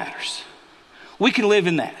all that matters. We can live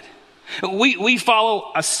in that. We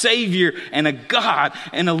follow a Savior and a God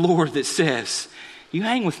and a Lord that says, you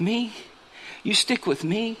hang with me, you stick with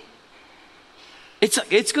me,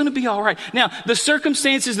 it's going to be all right. Now, the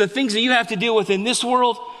circumstances, the things that you have to deal with in this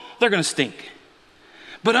world, they're going to stink.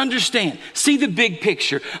 But understand, see the big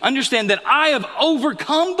picture. Understand that I have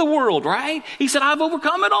overcome the world, right? He said, I've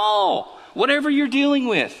overcome it all. Whatever you're dealing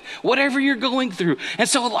with, whatever you're going through. And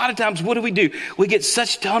so a lot of times, what do? We get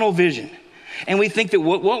such tunnel vision. And we think that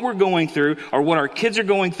what we're going through, or what our kids are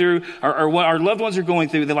going through, or what our loved ones are going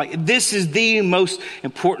through, they're like, this is the most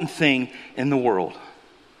important thing in the world.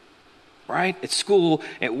 Right? At school,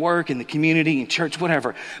 at work, in the community, in church,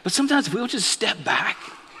 whatever. But sometimes if we'll just step back,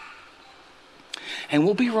 and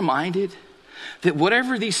we'll be reminded that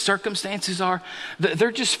whatever these circumstances are,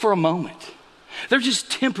 they're just for a moment. They're just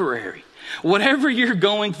temporary. Whatever you're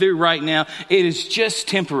going through right now, it is just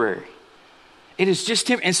temporary. It is just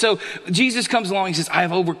temporary. And so Jesus comes along and says, I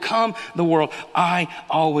have overcome the world. I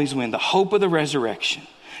always win. The hope of the resurrection.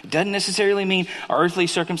 It doesn't necessarily mean our earthly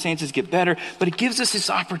circumstances get better, but it gives us this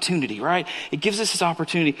opportunity, right? It gives us this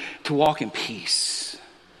opportunity to walk in peace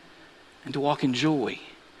and to walk in joy.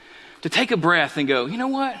 To take a breath and go, you know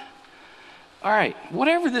what? All right,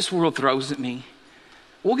 whatever this world throws at me,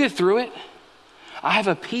 we'll get through it. I have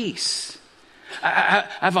a peace. I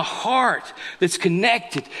have a heart that's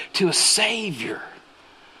connected to a Savior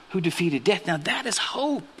who defeated death. Now that is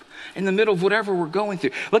hope in the middle of whatever we're going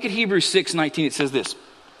through. Look at Hebrews 6:19. It says this.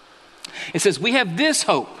 It says, we have this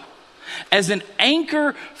hope as an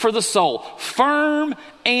anchor for the soul, firm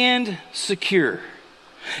and secure.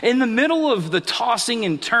 In the middle of the tossing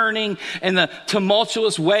and turning and the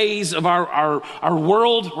tumultuous ways of our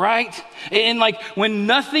world, right? And like when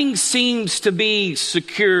nothing seems to be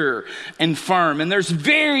secure and firm and there's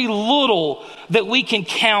very little that we can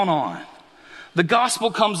count on, the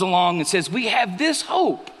gospel comes along and says, we have this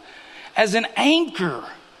hope as an anchor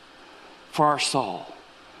for our soul,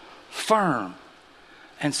 firm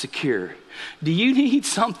and secure. Do you need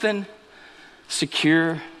something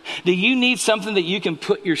secure? Do you need something that you can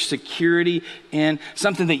put your security in?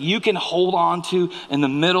 Something that you can hold on to in the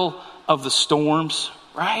middle of the storms,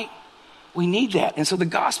 right? We need that. And so the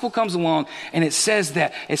gospel comes along and it says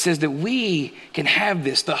that we can have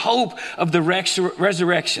this, the hope of the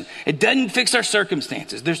resurrection. It doesn't fix our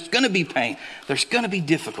circumstances. There's going to be pain. There's going to be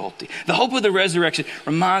difficulty. The hope of the resurrection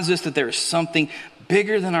reminds us that there is something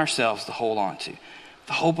bigger than ourselves to hold on to.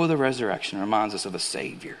 The hope of the resurrection reminds us of a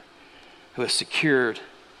Savior who has secured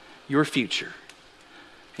your future,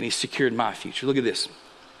 and he's secured my future. Look at this.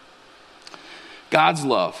 God's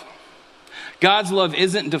love. God's love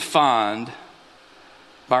isn't defined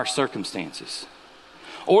by our circumstances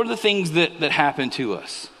or the things that happen to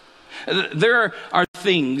us. There are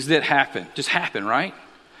things that happen, just happen, right?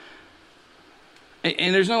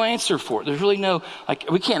 And there's no answer for it. There's really no,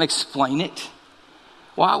 we can't explain it.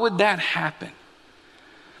 Why would that happen?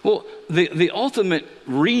 Well, the ultimate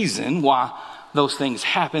reason why those things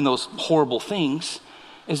happen, those horrible things,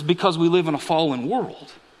 is because we live in a fallen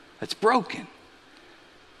world that's broken.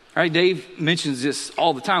 All right, Dave mentions this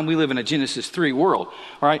all the time. We live in a Genesis 3 world.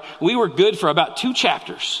 All right, we were good for about 2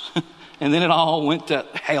 chapters, and then it all went to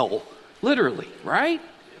hell, literally, right?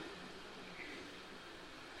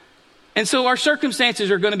 And so our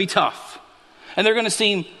circumstances are going to be tough, and they're going to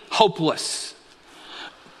seem hopeless.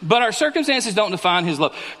 But our circumstances don't define his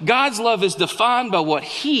love. God's love is defined by what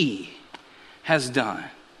he has done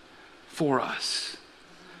for us.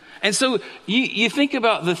 And so you think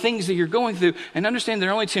about the things that you're going through and understand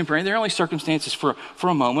they're only temporary, they're only circumstances for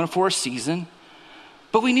a moment, for a season.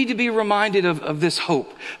 But we need to be reminded of this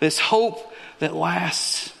hope that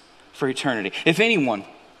lasts for eternity. If anyone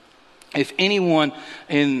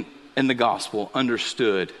in the gospel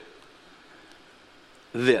understood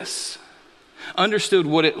this, understood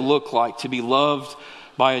what it looked like to be loved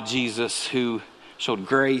by a Jesus who showed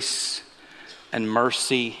grace and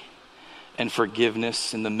mercy and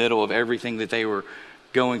forgiveness in the middle of everything that they were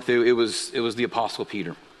going through, it was the Apostle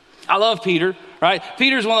Peter. I love Peter, right?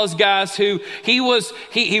 Peter's one of those guys who he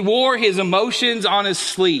wore his emotions on his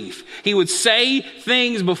sleeve. He would say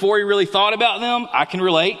things before he really thought about them. I can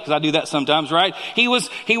relate because I do that sometimes, right? He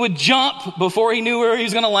would jump before he knew where he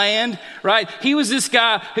was going to land, right? He was this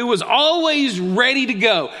guy who was always ready to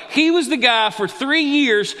go. He was the guy for 3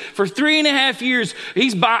 years, for 3.5 years.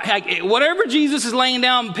 He's whatever Jesus is laying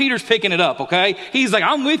down, Peter's picking it up, okay? He's like,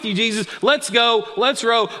 I'm with you, Jesus. Let's go. Let's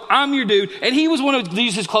row. I'm your dude. And he was one of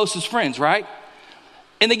Jesus' closest friends, right?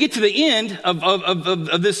 And they get to the end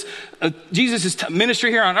of this Jesus'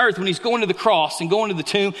 ministry here on earth when he's going to the cross and going to the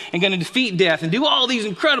tomb and going to defeat death and do all these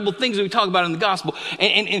incredible things that we talk about in the gospel.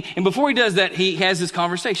 And before he does that, he has this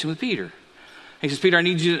conversation with Peter. He says, Peter, I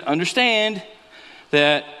need you to understand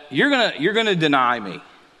that you're gonna deny me.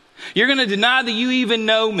 You're gonna deny that you even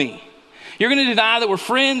know me. You're gonna deny that we're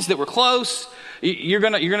friends, that we're close. You're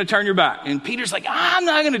gonna turn your back. And Peter's like, I'm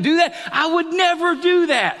not gonna do that. I would never do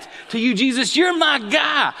that to you, Jesus. You're my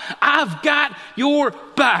guy. I've got your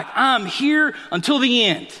back. I'm here until the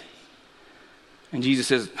end. And Jesus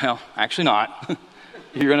says, well, actually not.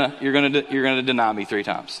 You're gonna deny me 3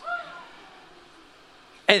 times.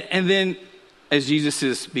 And then as Jesus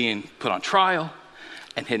is being put on trial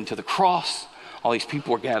and heading to the cross, all these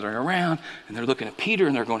people are gathering around and they're looking at Peter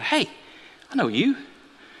and they're going, hey, I know you.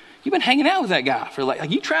 You've been hanging out with that guy for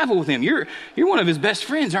like you travel with him. You're one of his best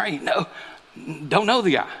friends, aren't you? No, don't know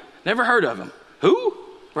the guy. Never heard of him. Who?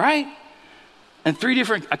 Right? And 3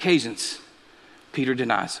 different occasions, Peter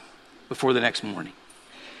denies him before the next morning.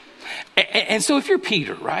 And so if you're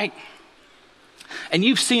Peter, right? And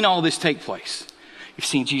you've seen all this take place. You've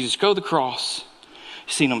seen Jesus go to the cross.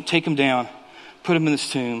 You've seen him take him down, put him in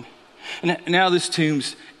this tomb. And now this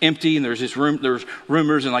tomb's empty, and there's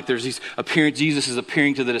rumors, and like there's these appearance. Jesus is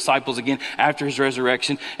appearing to the disciples again after his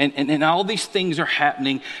resurrection, and all these things are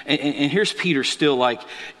happening. And here's Peter still like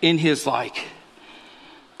in his like,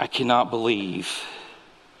 I cannot believe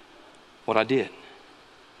what I did.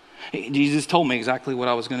 Jesus told me exactly what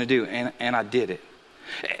I was going to do, and I did it.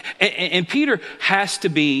 And Peter has to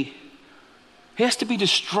be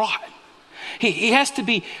distraught. He has to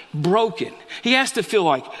be broken. He has to feel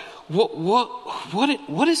like,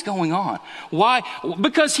 what is going on? Why?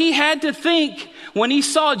 Because he had to think when he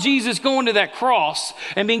saw Jesus going to that cross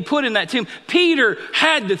and being put in that tomb, Peter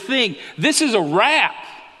had to think, this is a wrap,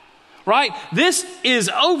 right? This is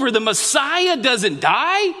over. The Messiah doesn't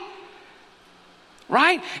die,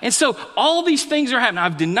 right? And so all these things are happening.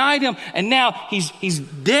 I've denied him, and now he's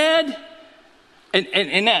dead.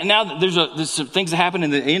 And now there's some things that happen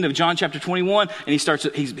in the end of John chapter 21, and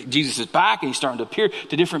Jesus is back, and he's starting to appear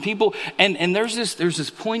to different people, and there's this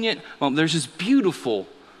poignant moment, there's this beautiful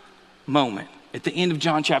moment at the end of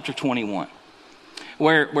John chapter 21,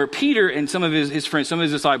 where Peter and some of his friends, some of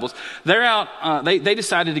his disciples, they're out. They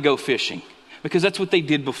decided to go fishing because that's what they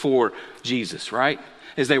did before Jesus, right?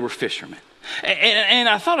 As they were fishermen. And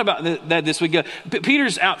I thought about that this week.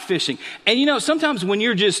 Peter's out fishing, and sometimes when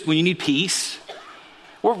you need peace.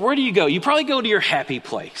 Where do you go? You probably go to your happy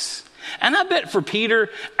place. And I bet for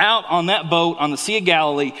Peter, out on that boat on the Sea of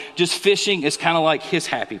Galilee, just fishing is kind of like his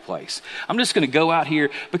happy place. I'm just going to go out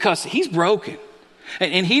here because he's broken.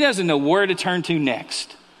 And he doesn't know where to turn to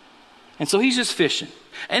next. And so he's just fishing.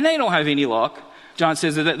 And they don't have any luck. John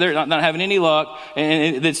says that they're not having any luck.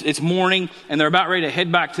 And it's morning, and they're about ready to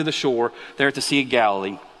head back to the shore. They're at the Sea of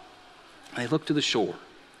Galilee. And they look to the shore.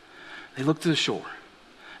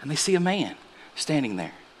 And they see a man standing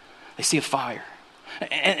there. They see a fire.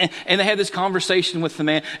 And they had this conversation with the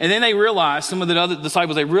man. And then they realized, some of the other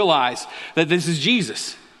disciples, they realized that this is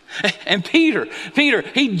Jesus. And Peter,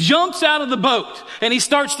 he jumps out of the boat and he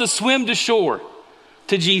starts to swim to shore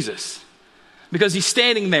to Jesus because he's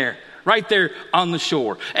standing there, right there on the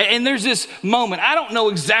shore. And there's this moment. I don't know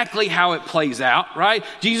exactly how it plays out, right?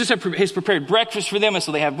 Jesus has prepared breakfast for them, and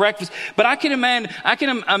so they have breakfast. But I can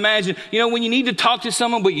imagine, when you need to talk to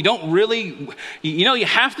someone, but you don't really, you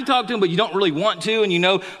have to talk to them, but you don't really want to, and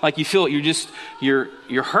you feel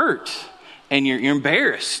you're hurt and you're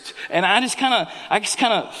embarrassed. And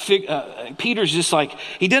Peter's just like,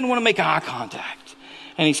 he doesn't want to make eye contact,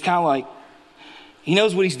 and he's kind of like, he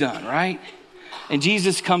knows what he's done, right? And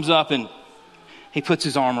Jesus comes up and he puts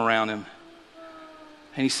his arm around him.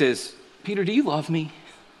 And he says, Peter, do you love me?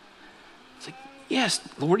 It's like, yes,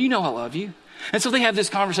 Lord, you know I love you. And so they have this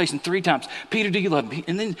conversation 3 times. Peter, do you love me?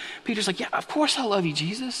 And then Peter's like, yeah, of course I love you,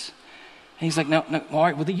 Jesus. And he's like, no, all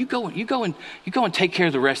right, well, then you go and take care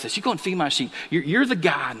of the rest of this. You go and feed my sheep. You're the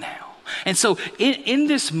guy now. And so in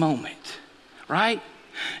this moment, right,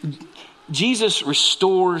 Jesus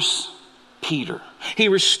restores Peter. He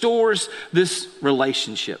restores this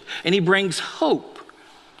relationship, and he brings hope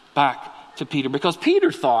back to Peter, because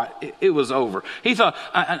Peter thought it was over. He thought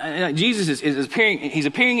Jesus is appearing. He's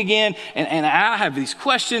appearing again, and I have these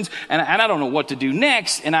questions, and I don't know what to do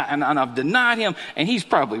next, and I've denied him, and he's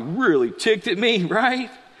probably really ticked at me,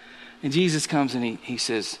 right? And Jesus comes and he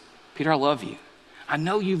says, Peter, I love you. I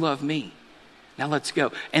know you love me. Now let's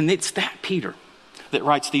go. And it's that Peter that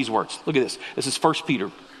writes these words. Look at this. This is 1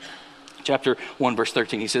 Peter. Chapter 1, verse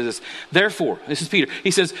 13, he says this, therefore, this is Peter,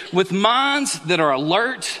 he says, with minds that are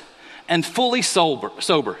alert and fully sober,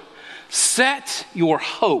 set your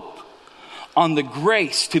hope on the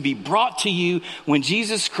grace to be brought to you when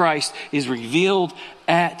Jesus Christ is revealed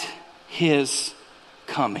at his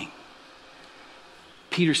coming.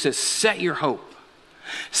 Peter says, set your hope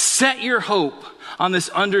on this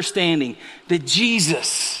understanding that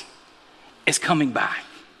Jesus is coming back.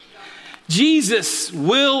 Jesus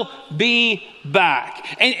will be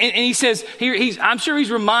back. And he says, I'm sure he's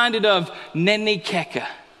reminded of Nene Keka.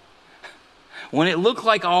 When it looked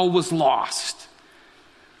like all was lost,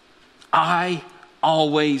 I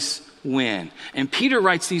always win. And Peter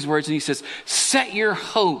writes these words and he says, set your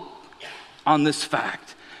hope on this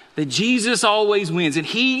fact that Jesus always wins and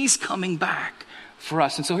he's coming back for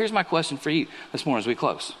us. And so here's my question for you this morning as we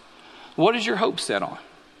close. What is your hope set on?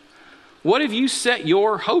 What have you set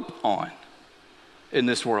your hope on in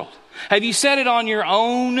this world? Have you set it on your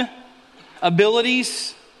own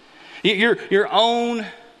abilities, your own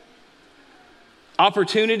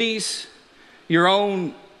opportunities, your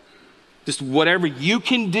own just whatever you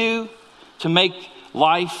can do to make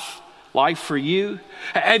life for you?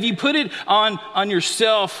 Have you put it on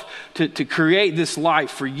yourself to create this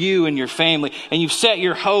life for you and your family, and you've set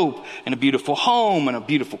your hope in a beautiful home and a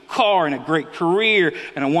beautiful car and a great career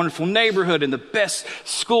and a wonderful neighborhood and the best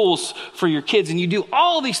schools for your kids, and you do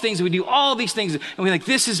all these things, and we do all these things, and we think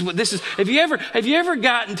this is have you ever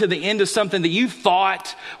gotten to the end of something that you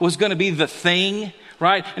thought was going to be the thing?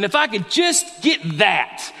 Right? And if I could just get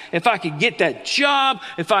that, if I could get that job,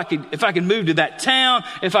 if I could move to that town,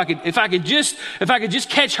 if I could just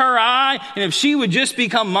catch her eye, and if she would just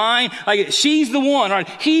become mine, like she's the one, right?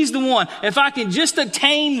 He's the one. If I can just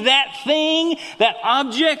attain that thing, that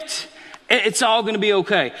object, it's all going to be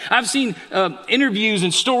okay. I've seen interviews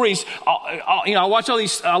and stories. I watch all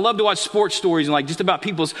these. I love to watch sports stories and like just about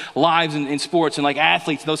people's lives in sports and like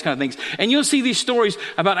athletes and those kind of things. And you'll see these stories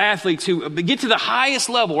about athletes who get to the highest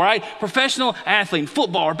level, right? Professional athlete,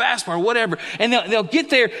 football or basketball or whatever. And they'll get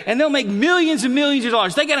there and they'll make millions and millions of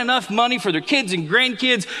dollars. They got enough money for their kids and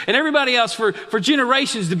grandkids and everybody else for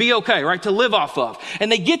generations to be okay, right? To live off of. And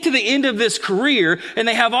they get to the end of this career and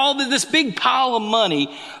they have all this big pile of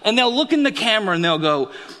money, and they'll look in the camera and they'll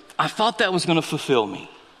go, I thought that was going to fulfill me,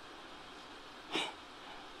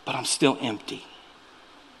 but I'm still empty.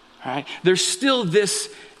 All right? There's still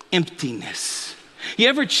this emptiness. You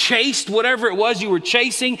ever chased whatever it was you were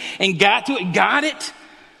chasing and got to it, got it,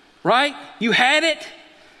 right? You had it.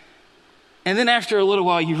 And then after a little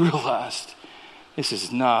while you realized this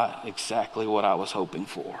is not exactly what I was hoping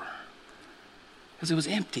for, because it was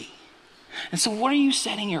empty. And so what are you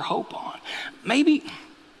setting your hope on? Maybe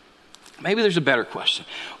there's a better question.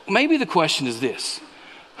 Maybe the question is this: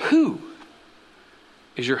 who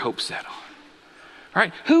is your hope set on? All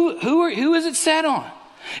right? Who is it set on?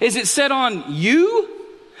 Is it set on you?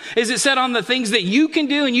 Is it set on the things that you can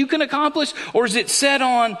do and you can accomplish? Or is it set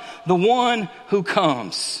on the one who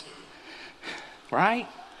comes? Right?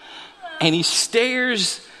 And he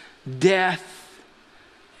stares death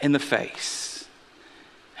in the face.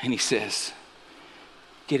 And he says,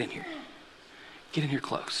 get in here. Get in here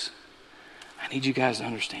close. I need you guys to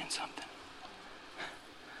understand something.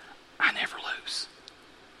 I never lose.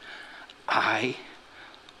 I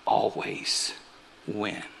always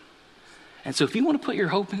win. And so if you want to put your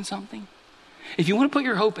hope in something, if you want to put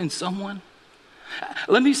your hope in someone,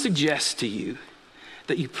 let me suggest to you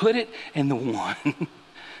that you put it in the one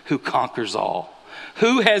who conquers all,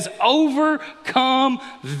 who has overcome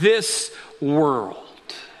this world.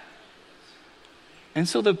 And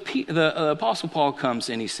so the Apostle Paul comes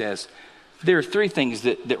and he says, there are three things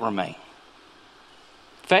that remain: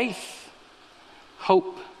 faith,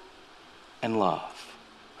 hope, and love.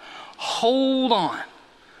 Hold on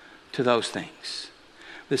to those things.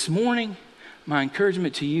 This morning, my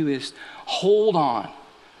encouragement to you is hold on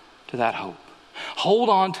to that hope. Hold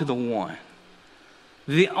on to the one,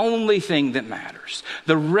 the only thing that matters,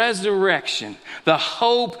 the resurrection, the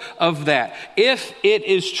hope of that. If it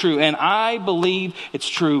is true, and I believe it's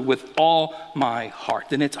true with all my heart,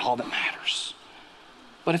 then it's all that matters.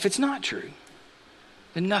 But if it's not true,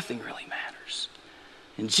 then nothing really matters.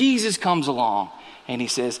 And Jesus comes along and he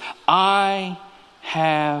says, I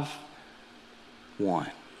have won.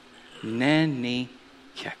 Neni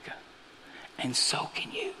keka. And so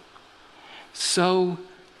can you. So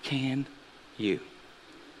can you.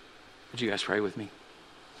 Would you guys pray with me?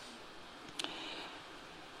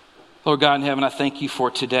 Lord God in heaven, I thank you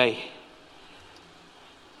for today.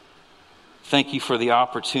 Thank you for the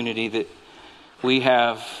opportunity that we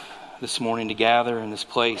have this morning to gather in this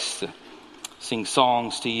place, to sing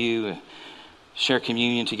songs to you, share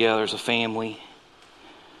communion together as a family,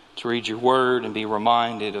 to read your word and be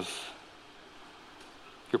reminded of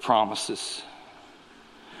your promises.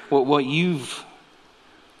 What you've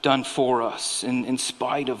done for us in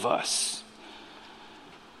spite of us.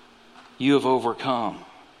 You have overcome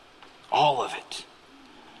all of it.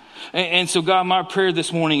 And so God, my prayer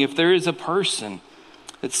this morning, if there is a person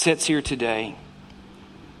that sits here today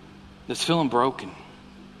that's feeling broken,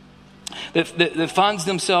 that finds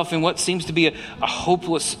themselves in what seems to be a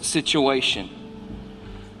hopeless situation,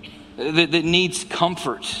 that needs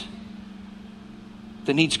comfort,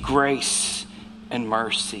 that needs grace and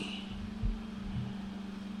mercy.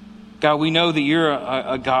 God, we know that you're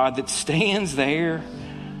a God that stands there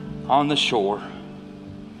on the shore.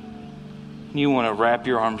 You want to wrap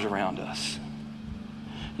your arms around us.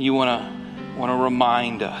 You want to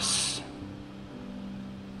remind us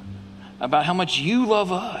about how much you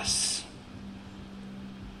love us.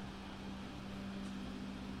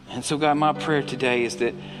 And so, God, my prayer today is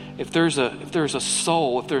that if there's a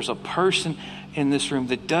soul, if there's a person in this room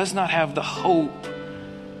that does not have the hope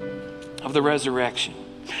of the resurrection,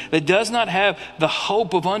 that does not have the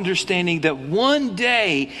hope of understanding that one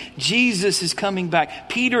day Jesus is coming back.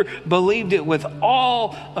 Peter believed it with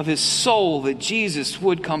all of his soul that Jesus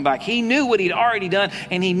would come back. He knew what he'd already done,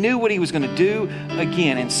 and he knew what he was going to do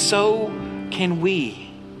again. And so can we.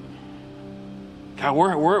 God,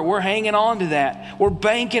 we're hanging on to that. We're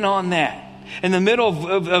banking on that. In the middle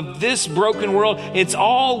of this broken world, it's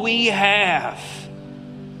all we have.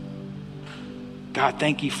 God,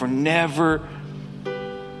 thank you for never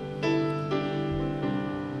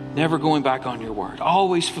going back on your word,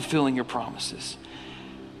 always fulfilling your promises.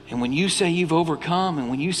 And when you say you've overcome, and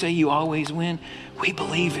when you say you always win, we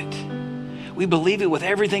believe it. We believe it with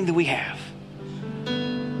everything that we have.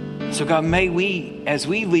 So God, may we, as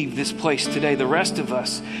we leave this place today, the rest of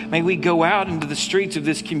us, may we go out into the streets of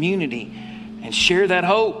this community and share that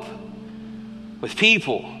hope with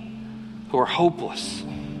people who are hopeless.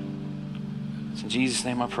 It's in Jesus'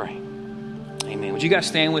 name I pray. Amen. Would you guys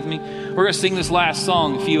stand with me? We're going to sing this last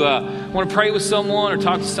song. If you want to pray with someone or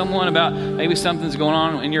talk to someone about maybe something's going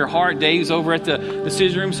on in your heart, Dave's over at the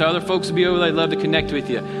decision room, so other folks will be over there. They'd love to connect with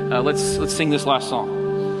you. Let's sing this last song.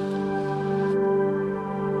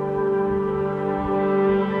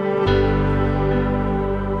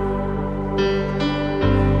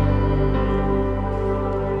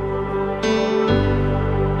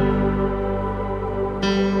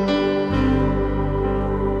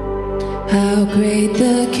 How great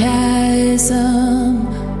the chasm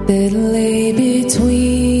that lay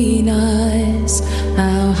between us,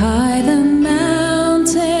 how high the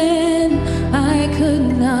mountain I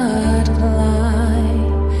could not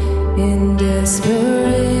climb. In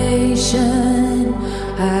desperation,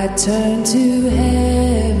 I turned to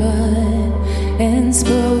heaven and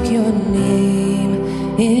spoke your name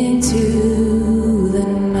into the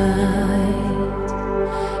night.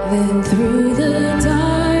 Then through the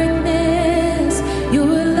your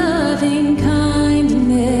loving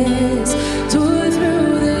kindness tore through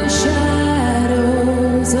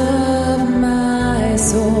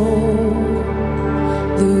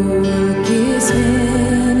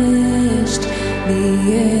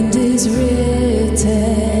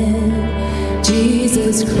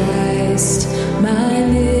Jesus Christ, my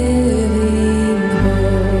living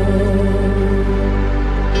hope.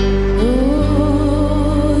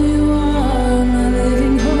 Oh, you are my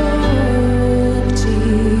living hope,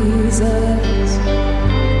 Jesus.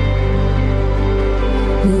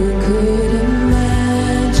 Who could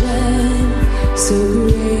imagine so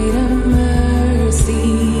great a mercy?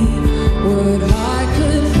 What heart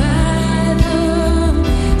could fathom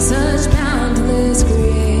such boundless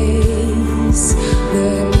grace?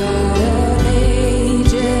 The God of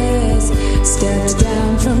ages stepped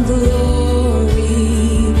down from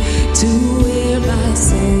glory to wear my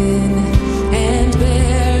sin and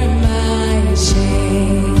bear my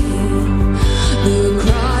shame. The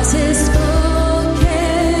cross is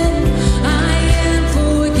spoken, I am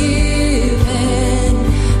forgiven.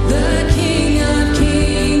 The King of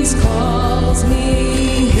Kings calls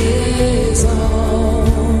me his own.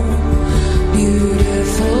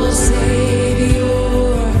 Beautiful Savior,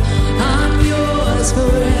 I'm yours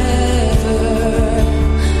forever.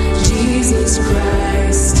 Jesus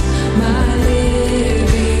Christ, my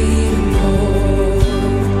living hope.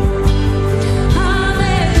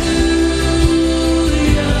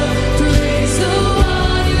 Hallelujah, praise the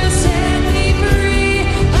one who set me free.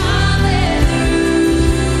 Hallelujah,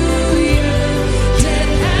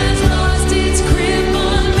 death has lost its grip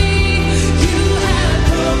on me. You have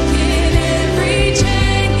broken every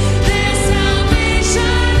chain. There's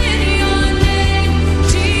salvation in your name,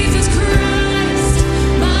 Jesus Christ,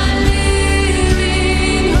 my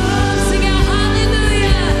living hope. Sing out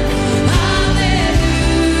hallelujah,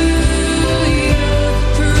 hallelujah,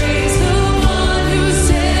 praise the one who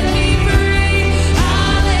set me free.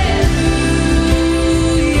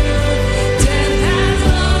 Hallelujah, death has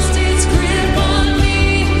lost its grip on me.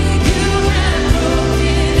 You have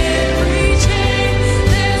broken every chain.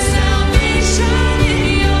 There's salvation in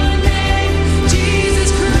your name, Jesus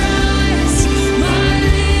Christ, my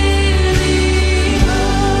living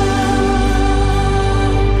hope.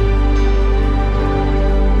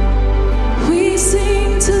 We sing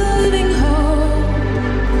to the living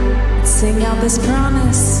hope. Sing out this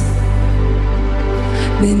promise.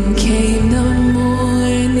 Then came the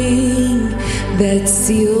morning that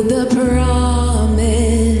sealed the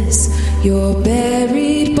promise. Your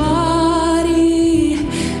buried body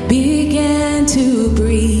began to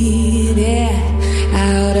breathe,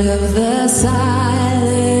 out of the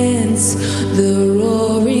silence. The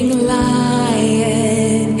roaring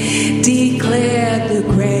lion declared the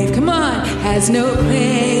grave, come on, has no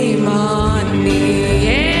claim on me.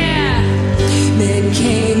 Yeah. Then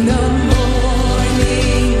came the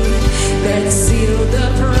morning that sealed the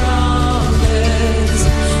promise.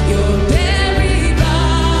 Your buried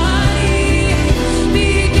body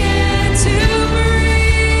began to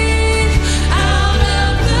breathe out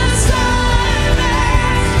of the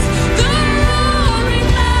silence. The roaring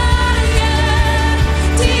lion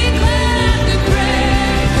declared the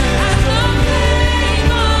grave has no claim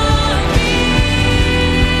on me.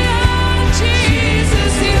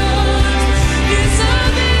 Jesus, yours is a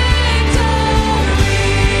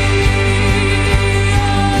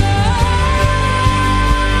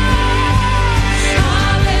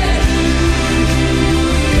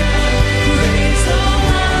praise the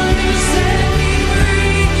one who set me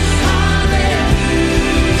free. Hallelujah,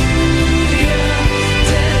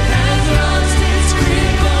 death has lost its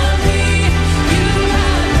grip on me. You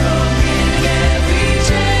have broken every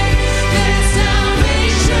chain. There's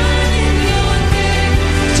salvation in your name,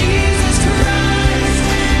 Jesus Christ,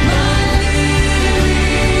 my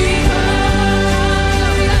living hope.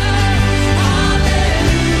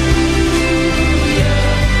 Hallelujah,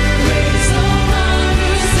 praise the one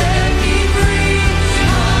who set me free.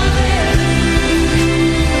 Hallelujah,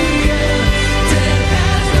 death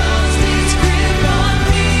has lost its grip on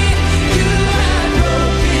me. You have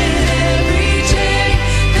broken every chain.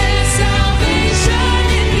 There's salvation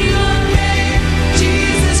in your name,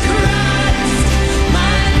 Jesus Christ,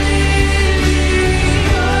 my living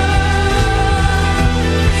hope.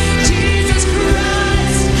 Jesus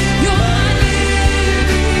Christ, you're my living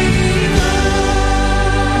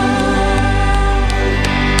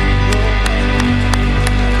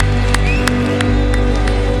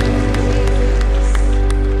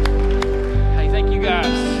Hey, thank you guys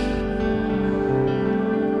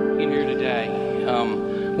being here today.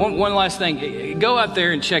 One last thing. Go out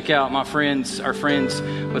there and check out our friends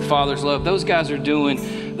with Father's Love. Those guys are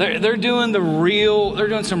doing They're doing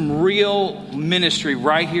some real ministry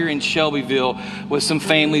right here in Shelbyville with some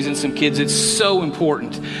families and some kids. It's so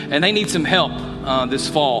important, and they need some help this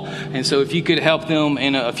fall. And so if you could help them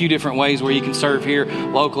in a few different ways where you can serve here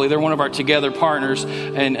locally. They're one of our Together partners,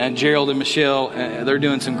 and Gerald and Michelle, they're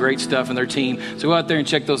doing some great stuff in their team. So go out there and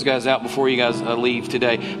check those guys out before you guys leave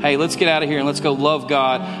today. Hey, let's get out of here and let's go love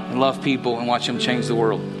God and love people and watch them change the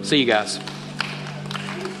world. See you guys.